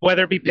play,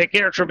 whether it be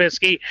Pickett or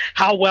Trubisky,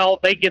 how well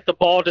they get the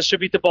ball,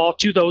 distribute the ball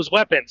to those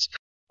weapons.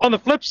 On the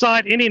flip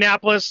side,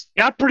 Indianapolis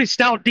got pretty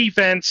stout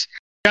defense,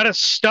 got a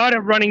stud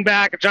at running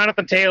back,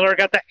 Jonathan Taylor,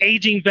 got the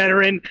aging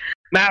veteran,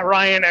 Matt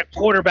Ryan at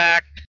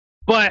quarterback.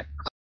 But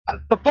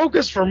the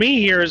focus for me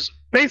here is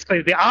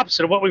basically the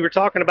opposite of what we were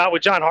talking about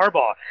with John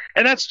Harbaugh,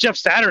 and that's Jeff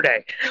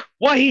Saturday.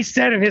 What he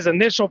said in his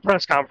initial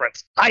press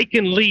conference, I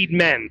can lead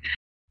men.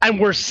 And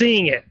we're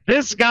seeing it.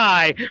 This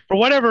guy, for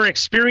whatever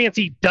experience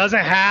he doesn't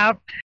have,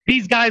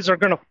 these guys are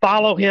going to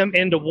follow him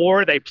into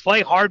war. They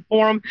play hard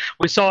for him.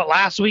 We saw it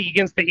last week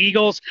against the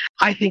Eagles.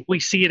 I think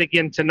we see it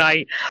again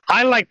tonight.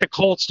 I like the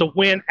Colts to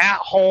win at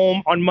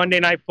home on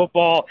Monday Night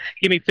Football.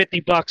 Give me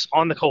 $50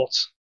 on the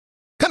Colts.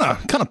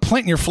 Kind of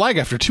planting your flag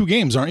after 2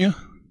 games, aren't you?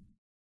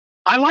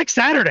 I like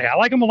Saturday. I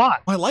like him a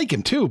lot. I like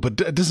him too, but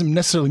it doesn't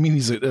necessarily mean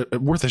he's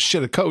worth a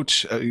shit a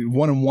coach.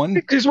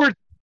 1-1.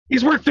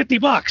 He's worth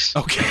 $50.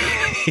 Okay.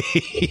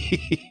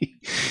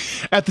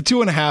 At the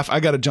 2.5, I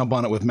got to jump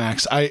on it with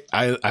Max. I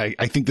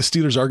think the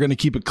Steelers are going to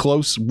keep it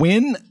close.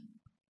 Win,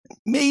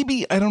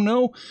 maybe, I don't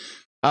know.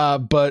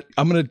 But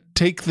I'm going to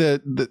take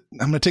the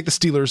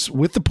Steelers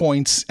with the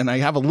points, and I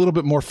have a little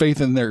bit more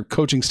faith in their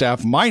coaching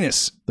staff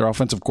minus their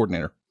offensive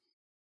coordinator.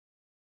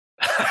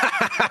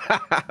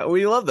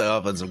 We love the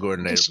offensive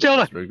coordinator.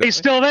 He's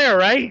still there,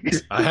 right?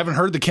 I haven't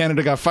heard the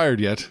candidate got fired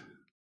yet.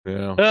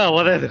 Yeah. Oh,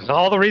 well, that's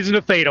all the reason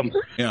to fade him.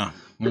 Yeah.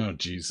 Oh,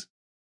 geez.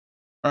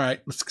 All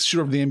right, let's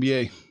shoot over the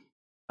NBA.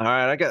 All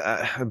right, I got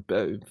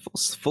a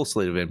full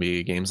slate of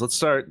NBA games. Let's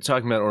start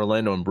talking about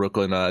Orlando and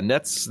Brooklyn.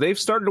 Nets, they've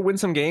started to win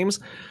some games.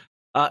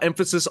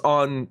 Emphasis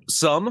on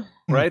some,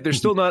 right? They're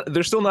still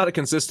not a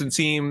consistent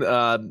team.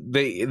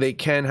 They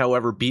can,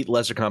 however, beat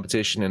lesser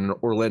competition, and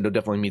Orlando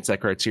definitely meets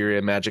that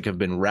criteria. Magic have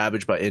been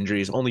ravaged by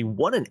injuries. Only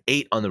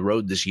 1-8 on the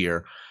road this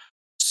year.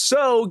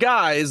 So,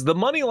 guys, the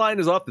money line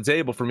is off the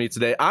table for me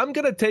today. I'm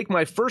going to take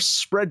my first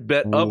spread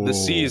bet of the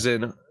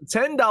season,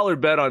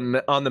 $10 bet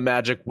on the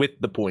Magic with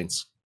the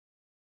points.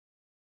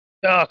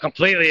 Oh,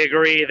 completely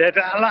agree. That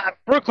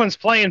Brooklyn's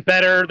playing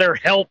better. They're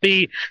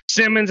healthy.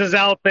 Simmons is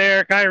out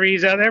there.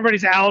 Kyrie's out there.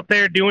 Everybody's out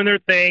there doing their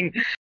thing.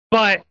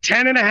 But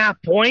 10.5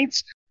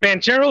 points.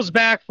 Banchero's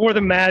back for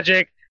the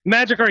Magic.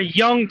 Magic are a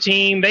young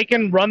team. They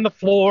can run the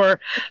floor.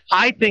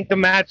 I think the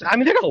Magic,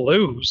 they're going to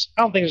lose.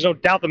 I don't think there's no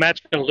doubt the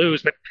Magic are going to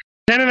lose. But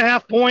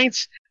 10.5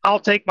 points, I'll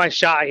take my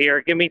shot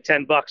here. Give me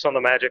 $10 on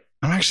the Magic.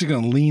 I'm actually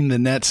going to lean the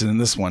Nets in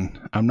this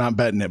one. I'm not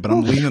betting it, but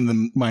I'm leaning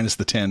them minus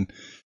the 10.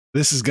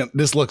 This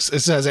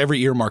has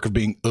every earmark of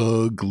being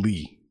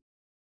ugly.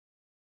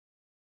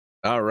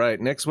 All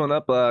right, next one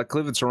up,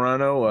 Cleveland,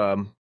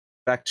 Toronto.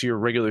 Back to your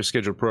regular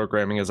scheduled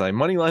programming as I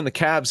moneyline the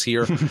Cavs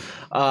here.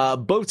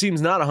 Both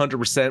teams not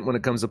 100% when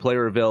it comes to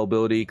player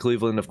availability.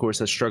 Cleveland, of course,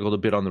 has struggled a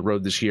bit on the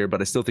road this year,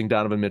 but I still think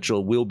Donovan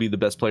Mitchell will be the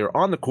best player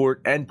on the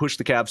court and push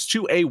the Cavs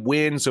to a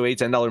win. So a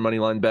 $10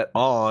 moneyline bet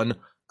on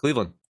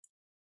Cleveland.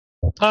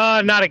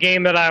 Not a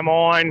game that I'm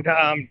on.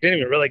 Didn't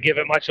even really give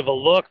it much of a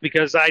look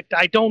because I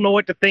don't know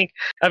what to think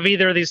of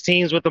either of these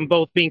teams with them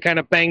both being kind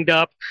of banged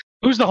up.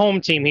 Who's the home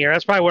team here?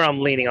 That's probably where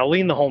I'm leaning. I'll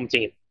lean the home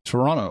team.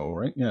 Toronto,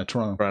 right? Yeah,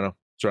 Toronto.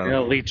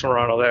 I'll lead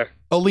Toronto there.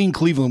 I'll lean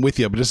Cleveland with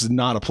you, but this is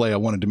not a play I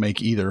wanted to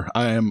make either.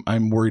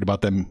 I'm worried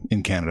about them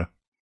in Canada.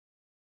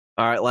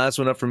 All right, last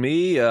one up for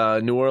me.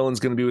 New Orleans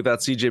going to be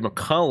without C.J.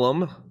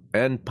 McCollum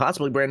and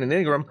possibly Brandon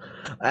Ingram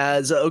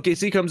as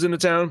OKC comes into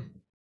town.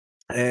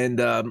 And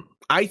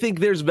I think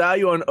there's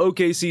value on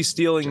OKC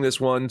stealing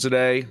this one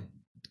today.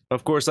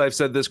 Of course, I've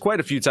said this quite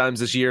a few times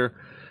this year,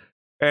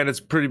 and it's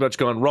pretty much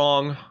gone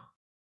wrong.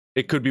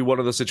 It could be one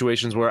of those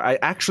situations where I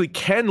actually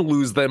can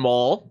lose them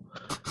all.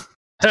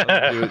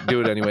 So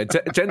do it anyway.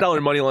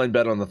 $10 money line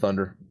bet on the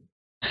Thunder.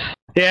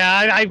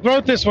 Yeah, I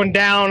wrote this one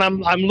down.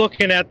 I'm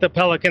looking at the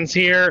Pelicans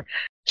here,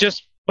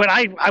 but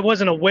I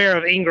wasn't aware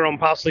of Ingram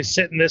possibly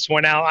sitting this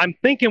one out. I'm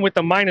thinking with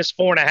the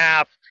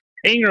 -4.5,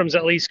 Ingram's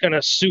at least going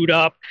to suit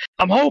up.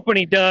 I'm hoping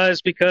he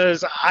does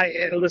because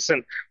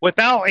listen,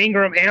 without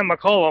Ingram and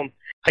McCollum,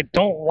 I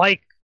don't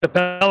like the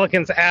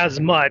Pelicans as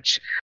much,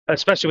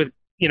 especially with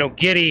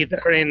Giddey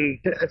and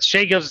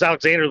Shai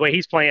Gilgeous-Alexander, the way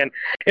he's playing.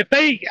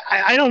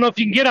 I don't know if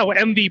you can get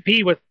an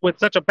MVP with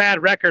such a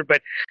bad record,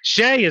 but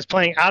Shai is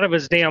playing out of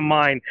his damn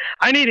mind.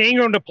 I need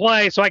Ingram to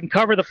play so I can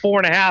cover the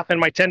 4.5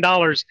 and my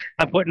 $10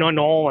 I'm putting on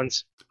New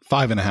Orleans.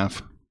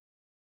 5.5.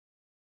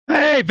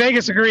 Hey,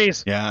 Vegas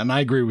agrees. Yeah, and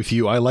I agree with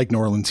you. I like New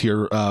Orleans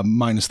here,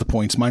 minus the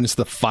points, minus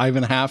the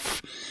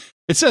 5.5.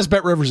 It says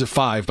Bet Rivers at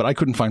 5, but I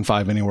couldn't find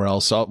 5 anywhere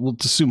else, so we'll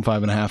assume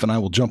 5.5, and I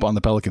will jump on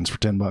the Pelicans for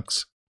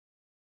 $10.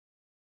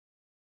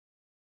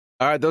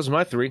 All right, those are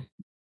my 3.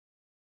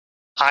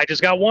 I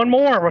just got one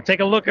more. We'll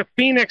take a look at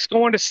Phoenix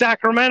going to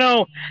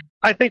Sacramento.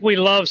 I think we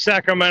love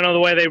Sacramento, the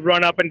way they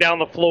run up and down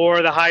the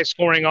floor, the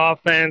high-scoring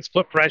offense,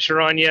 put pressure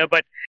on you,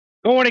 but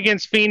going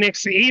against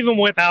Phoenix, even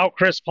without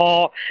Chris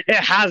Paul, it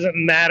hasn't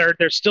mattered.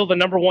 They're still the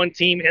number 1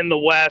 team in the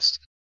West,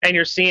 and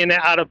you're seeing it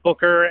out of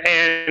Booker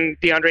and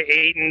DeAndre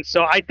Ayton.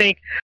 So I think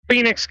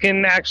Phoenix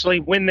can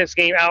actually win this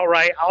game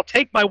outright. I'll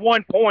take my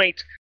 1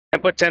 point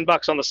and put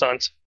 $10 on the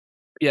Suns.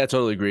 Yeah, I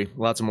totally agree.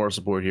 Lots of moral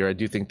support here. I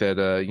do think that,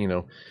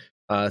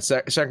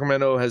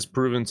 Sacramento has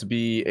proven to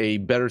be a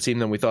better team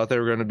than we thought they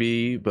were going to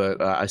be, but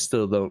I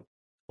still don't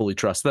fully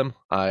trust them.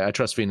 I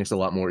trust Phoenix a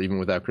lot more, even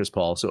without Chris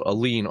Paul. So a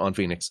lean on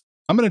Phoenix.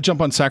 I'm going to jump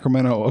on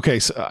Sacramento. Okay,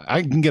 so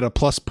I can get a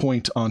plus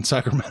point on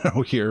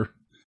Sacramento here.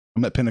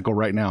 I'm at Pinnacle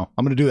right now.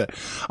 I'm going to do that.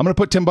 I'm going to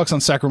put $10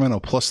 on Sacramento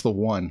plus the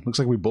 1. Looks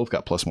like we both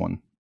got plus 1.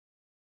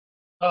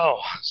 Oh,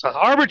 so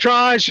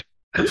arbitrage.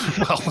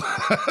 Well,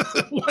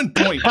 1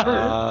 point.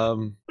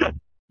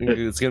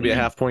 It's going to be a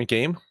half-point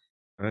game.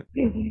 Right.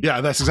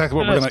 Yeah, that's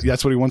exactly what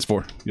that's what he wants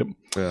for.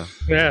 Yep.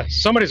 Yeah,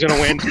 somebody's going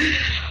to win.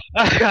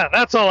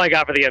 That's all I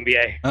got for the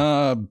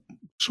NBA.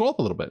 Scroll up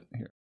a little bit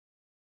here.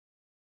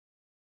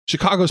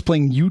 Chicago's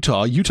playing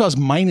Utah. Utah's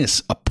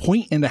minus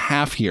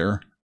 1.5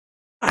 here.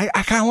 I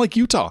kind of like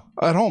Utah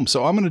at home,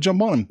 so I'm going to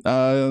jump on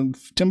them.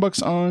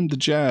 $10 on the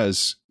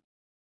Jazz.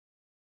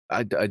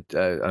 I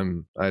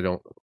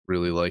don't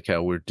really like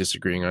how we're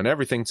disagreeing on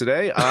everything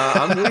today.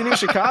 I'm leaning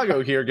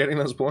Chicago here, getting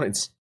those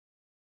points.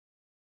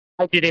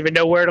 I didn't even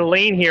know where to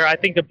lean here. I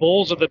think the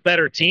Bulls are the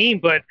better team,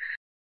 but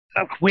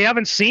we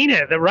haven't seen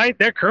it.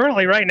 They're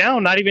currently right now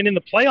not even in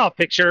the playoff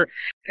picture,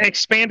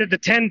 expanded to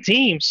 10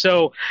 teams.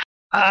 So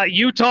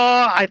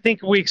Utah, I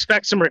think we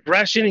expect some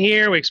regression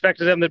here. We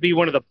expected them to be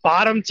one of the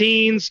bottom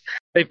teams.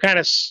 They've kind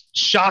of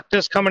shocked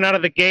us coming out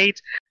of the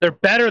gate. They're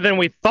better than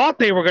we thought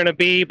they were going to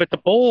be, but the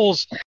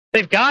Bulls,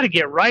 they've got to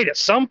get right at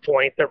some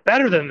point. They're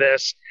better than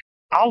this.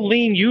 I'll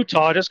lean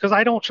Utah just because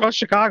I don't trust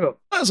Chicago.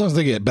 As long as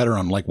they get better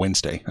on like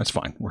Wednesday, that's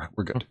fine.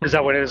 We're good. Is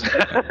that what it is?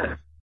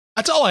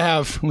 That's all I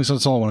have. At least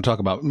that's all I want to talk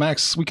about.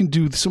 Max, we can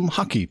do some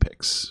hockey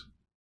picks.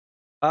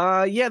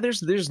 Yeah,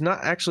 there's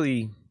not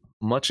actually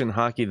much in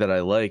hockey that I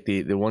like.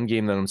 The one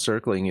game that I'm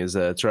circling is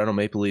Toronto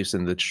Maple Leafs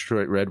and the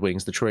Detroit Red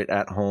Wings. Detroit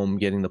at home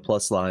getting the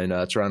plus line.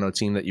 Toronto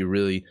team that you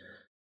really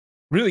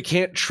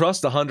can't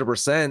trust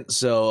 100%.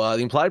 So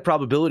the implied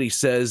probability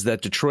says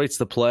that Detroit's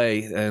the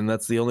play, and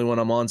that's the only one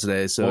I'm on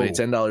today. So a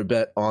 $10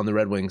 bet on the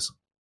Red Wings.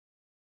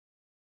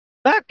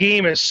 That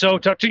game is so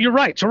tough. You're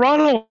right.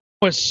 Toronto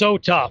was so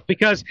tough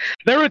because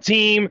they're a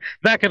team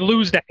that could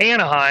lose to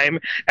Anaheim,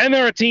 and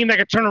they're a team that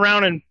could turn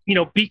around and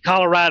beat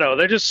Colorado.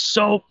 They're just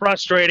so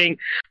frustrating,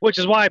 which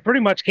is why I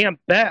pretty much can't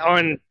bet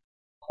on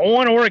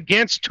or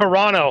against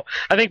Toronto.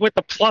 I think with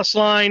the plus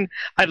line,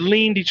 I'd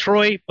lean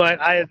Detroit, but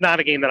it's not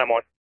a game that I'm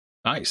on.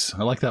 Nice.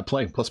 I like that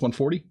play. Plus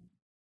 140.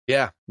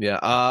 Yeah.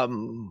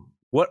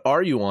 What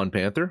are you on,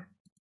 Panther?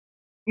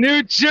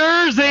 New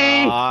Jersey.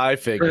 I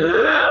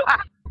figured.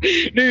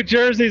 New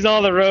Jersey's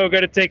on the road,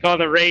 going to take on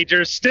the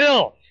Rangers.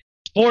 Still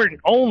sporting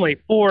only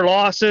 4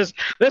 losses.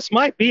 This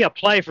might be a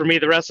play for me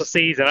the rest of the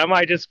season. I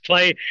might just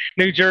play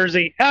New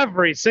Jersey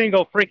every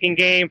single freaking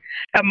game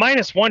at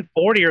minus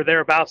 140 or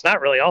thereabouts.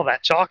 Not really all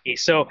that chalky.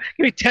 So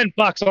give me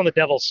 $10 on the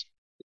Devils.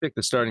 Pick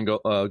the starting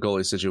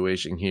goalie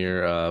situation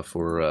here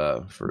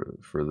for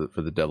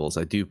the Devils.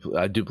 I do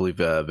believe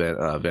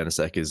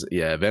Vanecek is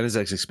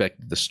Vanecek's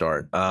expected to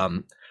start.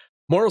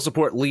 Moral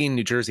support, lean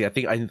New Jersey. I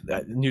think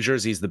New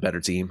Jersey is the better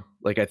team.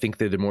 Like, I think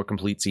they're the more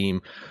complete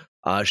team.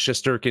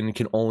 Shesterkin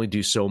can only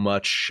do so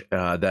much.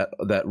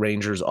 That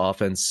Rangers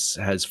offense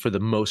has, for the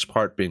most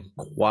part, been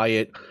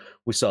quiet.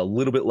 We saw a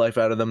little bit life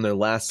out of them their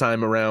last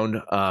time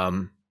around.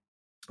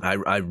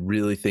 I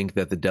really think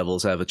that the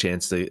Devils have a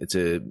chance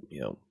to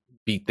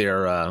beat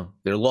their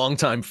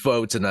longtime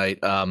foe tonight.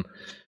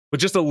 But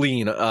just a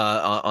lean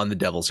on the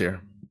Devils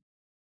here.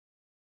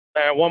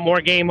 One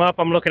more game up.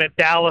 I'm looking at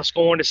Dallas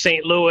going to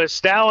St.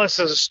 Louis. Dallas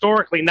has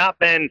historically not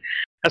been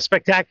a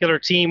spectacular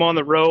team on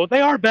the road.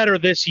 They are better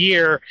this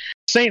year.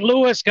 St.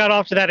 Louis got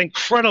off to that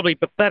incredibly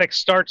pathetic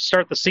start to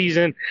start the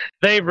season.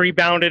 They've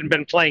rebounded and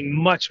been playing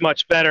much,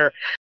 much better.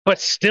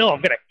 But still,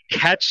 I'm going to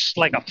catch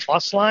like a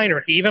plus line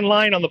or even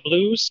line on the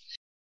Blues.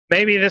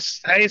 Maybe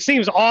it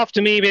seems off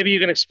to me. Maybe you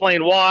can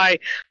explain why,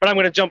 but I'm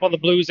going to jump on the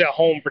Blues at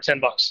home for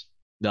 $10.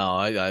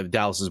 No,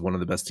 Dallas is one of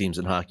the best teams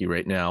in hockey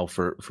right now.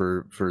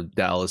 For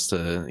Dallas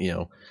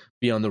to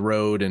be on the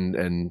road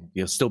and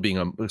still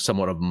being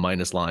somewhat of a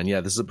minus line.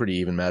 Yeah, this is a pretty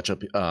even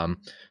matchup.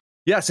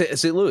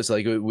 St. Louis,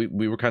 like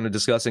we were kind of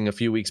discussing a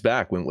few weeks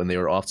back when they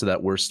were off to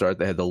that worst start.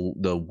 They had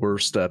the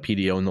worst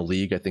PDO in the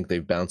league. I think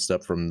they've bounced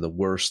up from the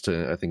worst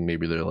to, I think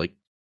maybe they're like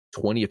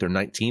 20th or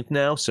 19th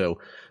now. So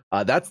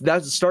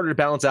that started to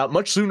balance out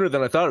much sooner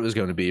than I thought it was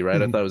going to be, right?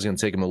 Mm-hmm. I thought it was going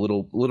to take them a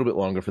little bit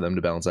longer for them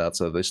to balance out.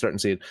 So they're starting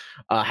to see it.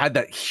 Had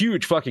that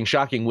huge fucking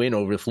shocking win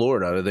over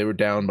Florida. They were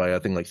down by, I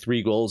think, like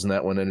 3 goals, and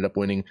that one ended up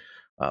winning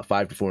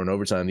 5-4 in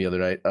overtime the other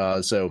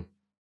night. So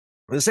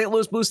the St.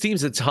 Louis Blues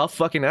team's a tough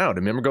fucking out. I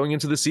remember going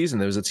into the season,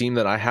 there was a team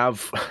that I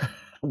have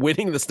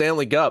winning the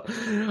Stanley Cup.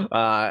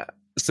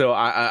 So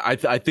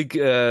I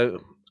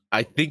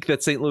think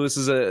that St. Louis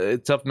is a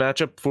tough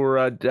matchup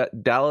for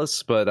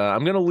Dallas, but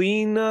I'm gonna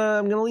lean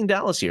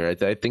Dallas here.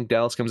 I think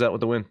Dallas comes out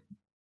with the win.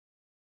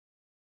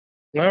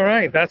 All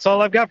right, that's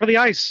all I've got for the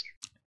ice.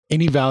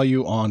 Any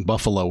value on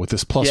Buffalo with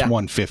this plus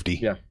 150?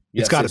 Yeah.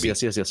 It's got to be.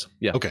 Yes.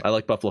 Yeah. Okay. I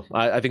like Buffalo.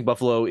 I think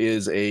Buffalo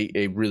is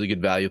a really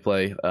good value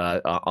play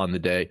on the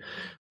day.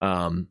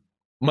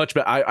 Much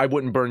better. I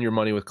wouldn't burn your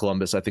money with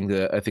Columbus. I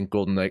think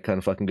Golden Knight kind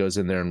of fucking goes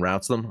in there and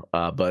routs them.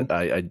 But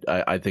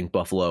I think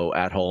Buffalo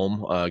at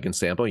home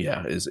against Tampa,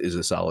 is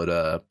a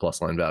solid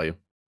plus line value.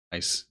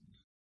 Nice.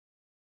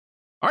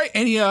 All right.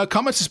 Any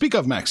comments to speak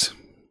of, Max?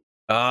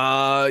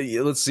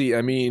 Let's see.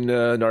 I mean,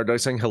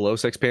 Nardoc saying hello,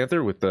 Sex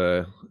Panther, with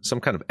some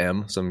kind of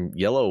M, some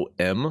yellow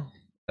M.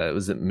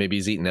 Was it maybe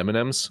he's eating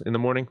M&Ms in the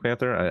morning,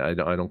 Panther? I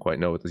don't quite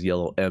know what this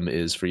yellow M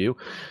is for you.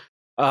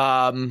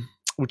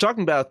 We're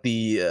talking about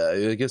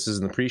I guess this is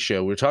in the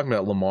pre-show. We're talking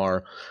about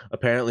Lamar.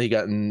 Apparently he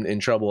got in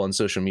trouble on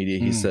social media.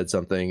 He said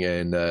something,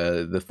 and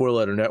the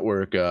 4-letter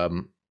network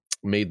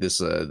made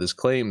this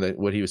claim that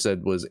what he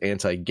said was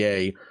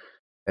anti-gay.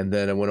 And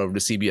then I went over to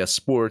CBS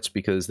Sports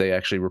because they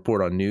actually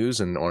report on news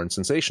and aren't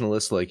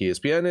sensationalists like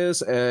ESPN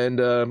is, and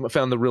I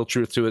found the real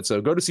truth to it. So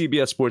go to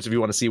CBS Sports if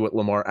you want to see what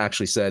Lamar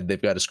actually said. They've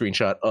got a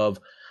screenshot of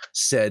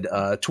said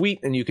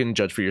tweet, and you can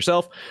judge for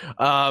yourself.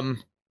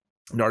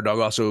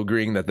 Nardog also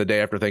agreeing that the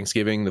day after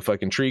Thanksgiving, the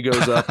fucking tree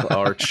goes up.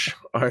 Arch,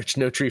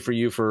 no tree for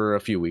you for a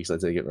few weeks, I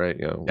take it, right?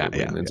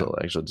 Until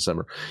actually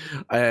December.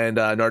 And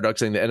Nardog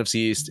saying the NFC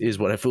East is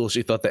what I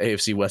foolishly thought the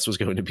AFC West was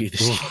going to be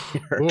this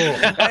year.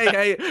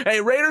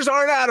 hey, Raiders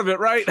aren't out of it,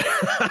 right?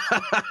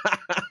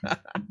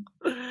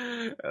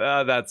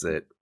 That's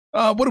it.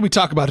 What did we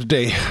talk about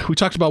today? We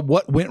talked about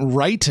what went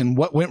right and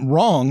what went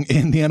wrong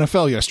in the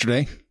NFL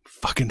yesterday.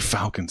 Fucking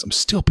Falcons. I'm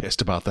still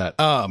pissed about that.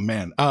 Oh,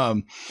 man.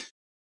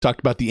 Talked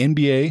about the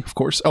NBA, of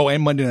course. Oh,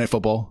 and Monday Night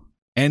Football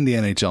and the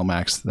NHL,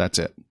 Max. That's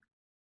it.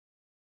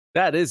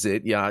 That is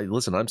it. Yeah,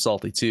 listen, I'm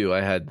salty too. I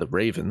had the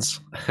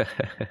Ravens.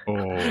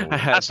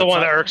 That's the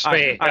one that irks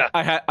me.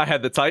 I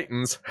had the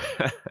Titans.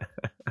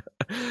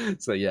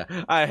 So yeah,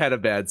 I had a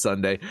bad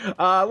Sunday.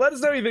 Let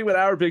us know what you think about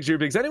our picks, your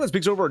picks, anyone's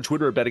picks over on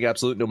Twitter at Betting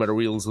Absolute. No matter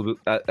where you listen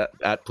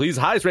at please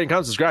highest rating,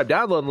 comment, subscribe,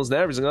 download, and listen to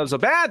every single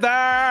episode.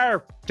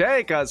 Panther,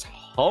 take us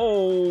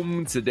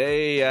home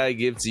today. I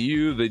give to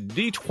you the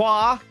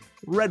Detroit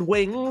Red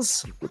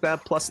Wings with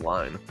that plus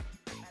line.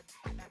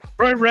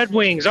 Red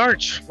Wings.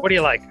 Arch, what do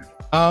you like?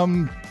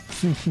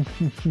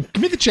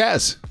 Give me the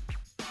Jazz.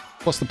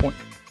 Plus the point.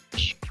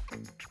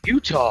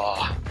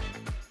 Utah.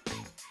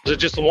 Is it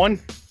just the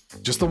one?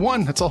 Just the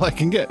one. That's all I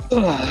can get.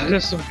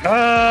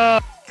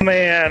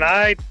 Man,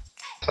 I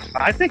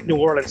think New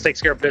Orleans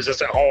takes care of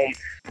business at home.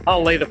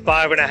 I'll lay the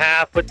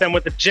 5.5, but then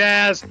with the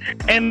Jazz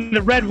and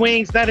the Red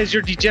Wings, that is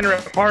your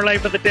degenerate parlay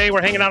for the day.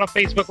 We're hanging out on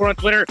Facebook, we're on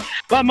Twitter,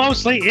 but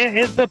mostly it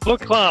is the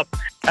book club.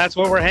 That's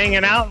where we're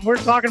hanging out. We're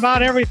talking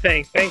about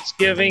everything.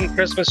 Thanksgiving,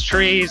 Christmas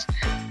trees,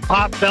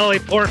 Potbelly,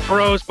 pork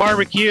bros,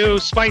 barbecue,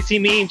 spicy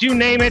memes, you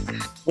name it.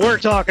 We're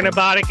talking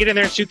about it. Get in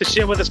there and shoot the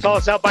shit with us. Call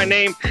us out by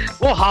name.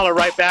 We'll holler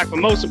right back. But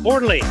most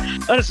importantly,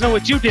 let us know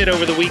what you did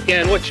over the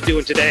weekend, what you're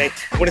doing today.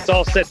 When it's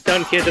all said and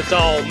done, kids, it's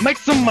all make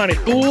some money,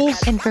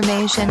 fools.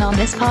 Information on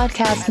this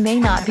podcast may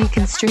not be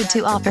construed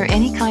to offer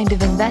any kind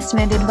of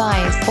investment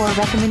advice or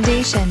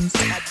recommendations.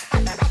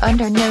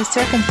 Under no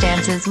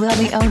circumstances will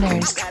the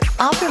owners,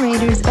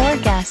 operators, or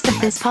guests of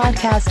this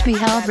podcast be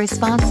held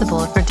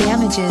responsible for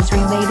damages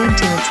related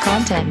to its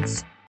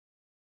contents.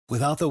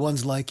 Without the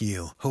ones like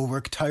you, who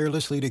work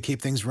tirelessly to keep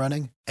things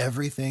running,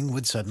 everything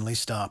would suddenly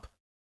stop.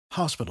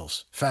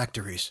 Hospitals,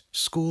 factories,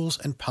 schools,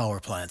 and power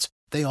plants,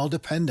 they all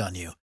depend on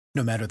you.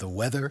 No matter the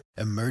weather,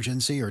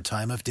 emergency, or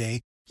time of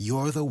day,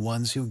 you're the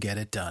ones who get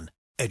it done.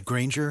 At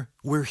Grainger,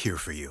 we're here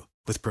for you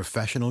with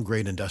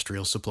professional-grade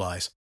industrial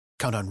supplies.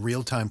 Count on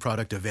real-time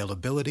product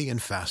availability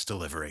and fast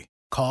delivery.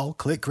 Call,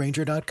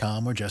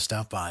 clickgrainger.com, or just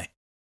stop by.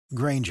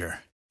 Grainger,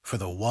 for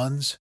the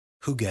ones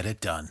who get it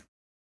done.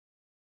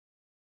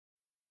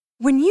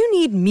 When you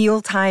need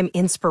mealtime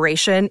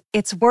inspiration,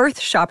 it's worth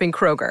shopping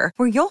Kroger,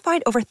 where you'll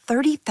find over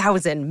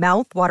 30,000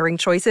 mouth-watering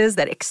choices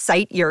that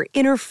excite your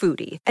inner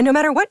foodie. And no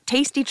matter what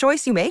tasty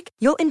choice you make,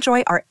 you'll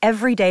enjoy our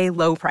everyday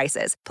low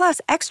prices, plus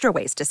extra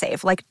ways to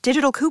save, like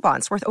digital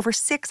coupons worth over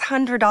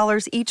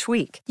 $600 each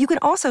week. You can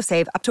also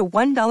save up to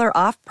 $1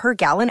 off per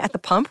gallon at the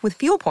pump with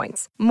fuel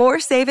points. More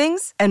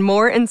savings and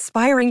more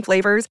inspiring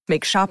flavors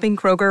make shopping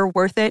Kroger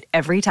worth it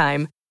every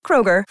time.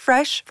 Kroger,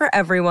 fresh for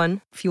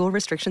everyone. Fuel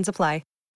restrictions apply.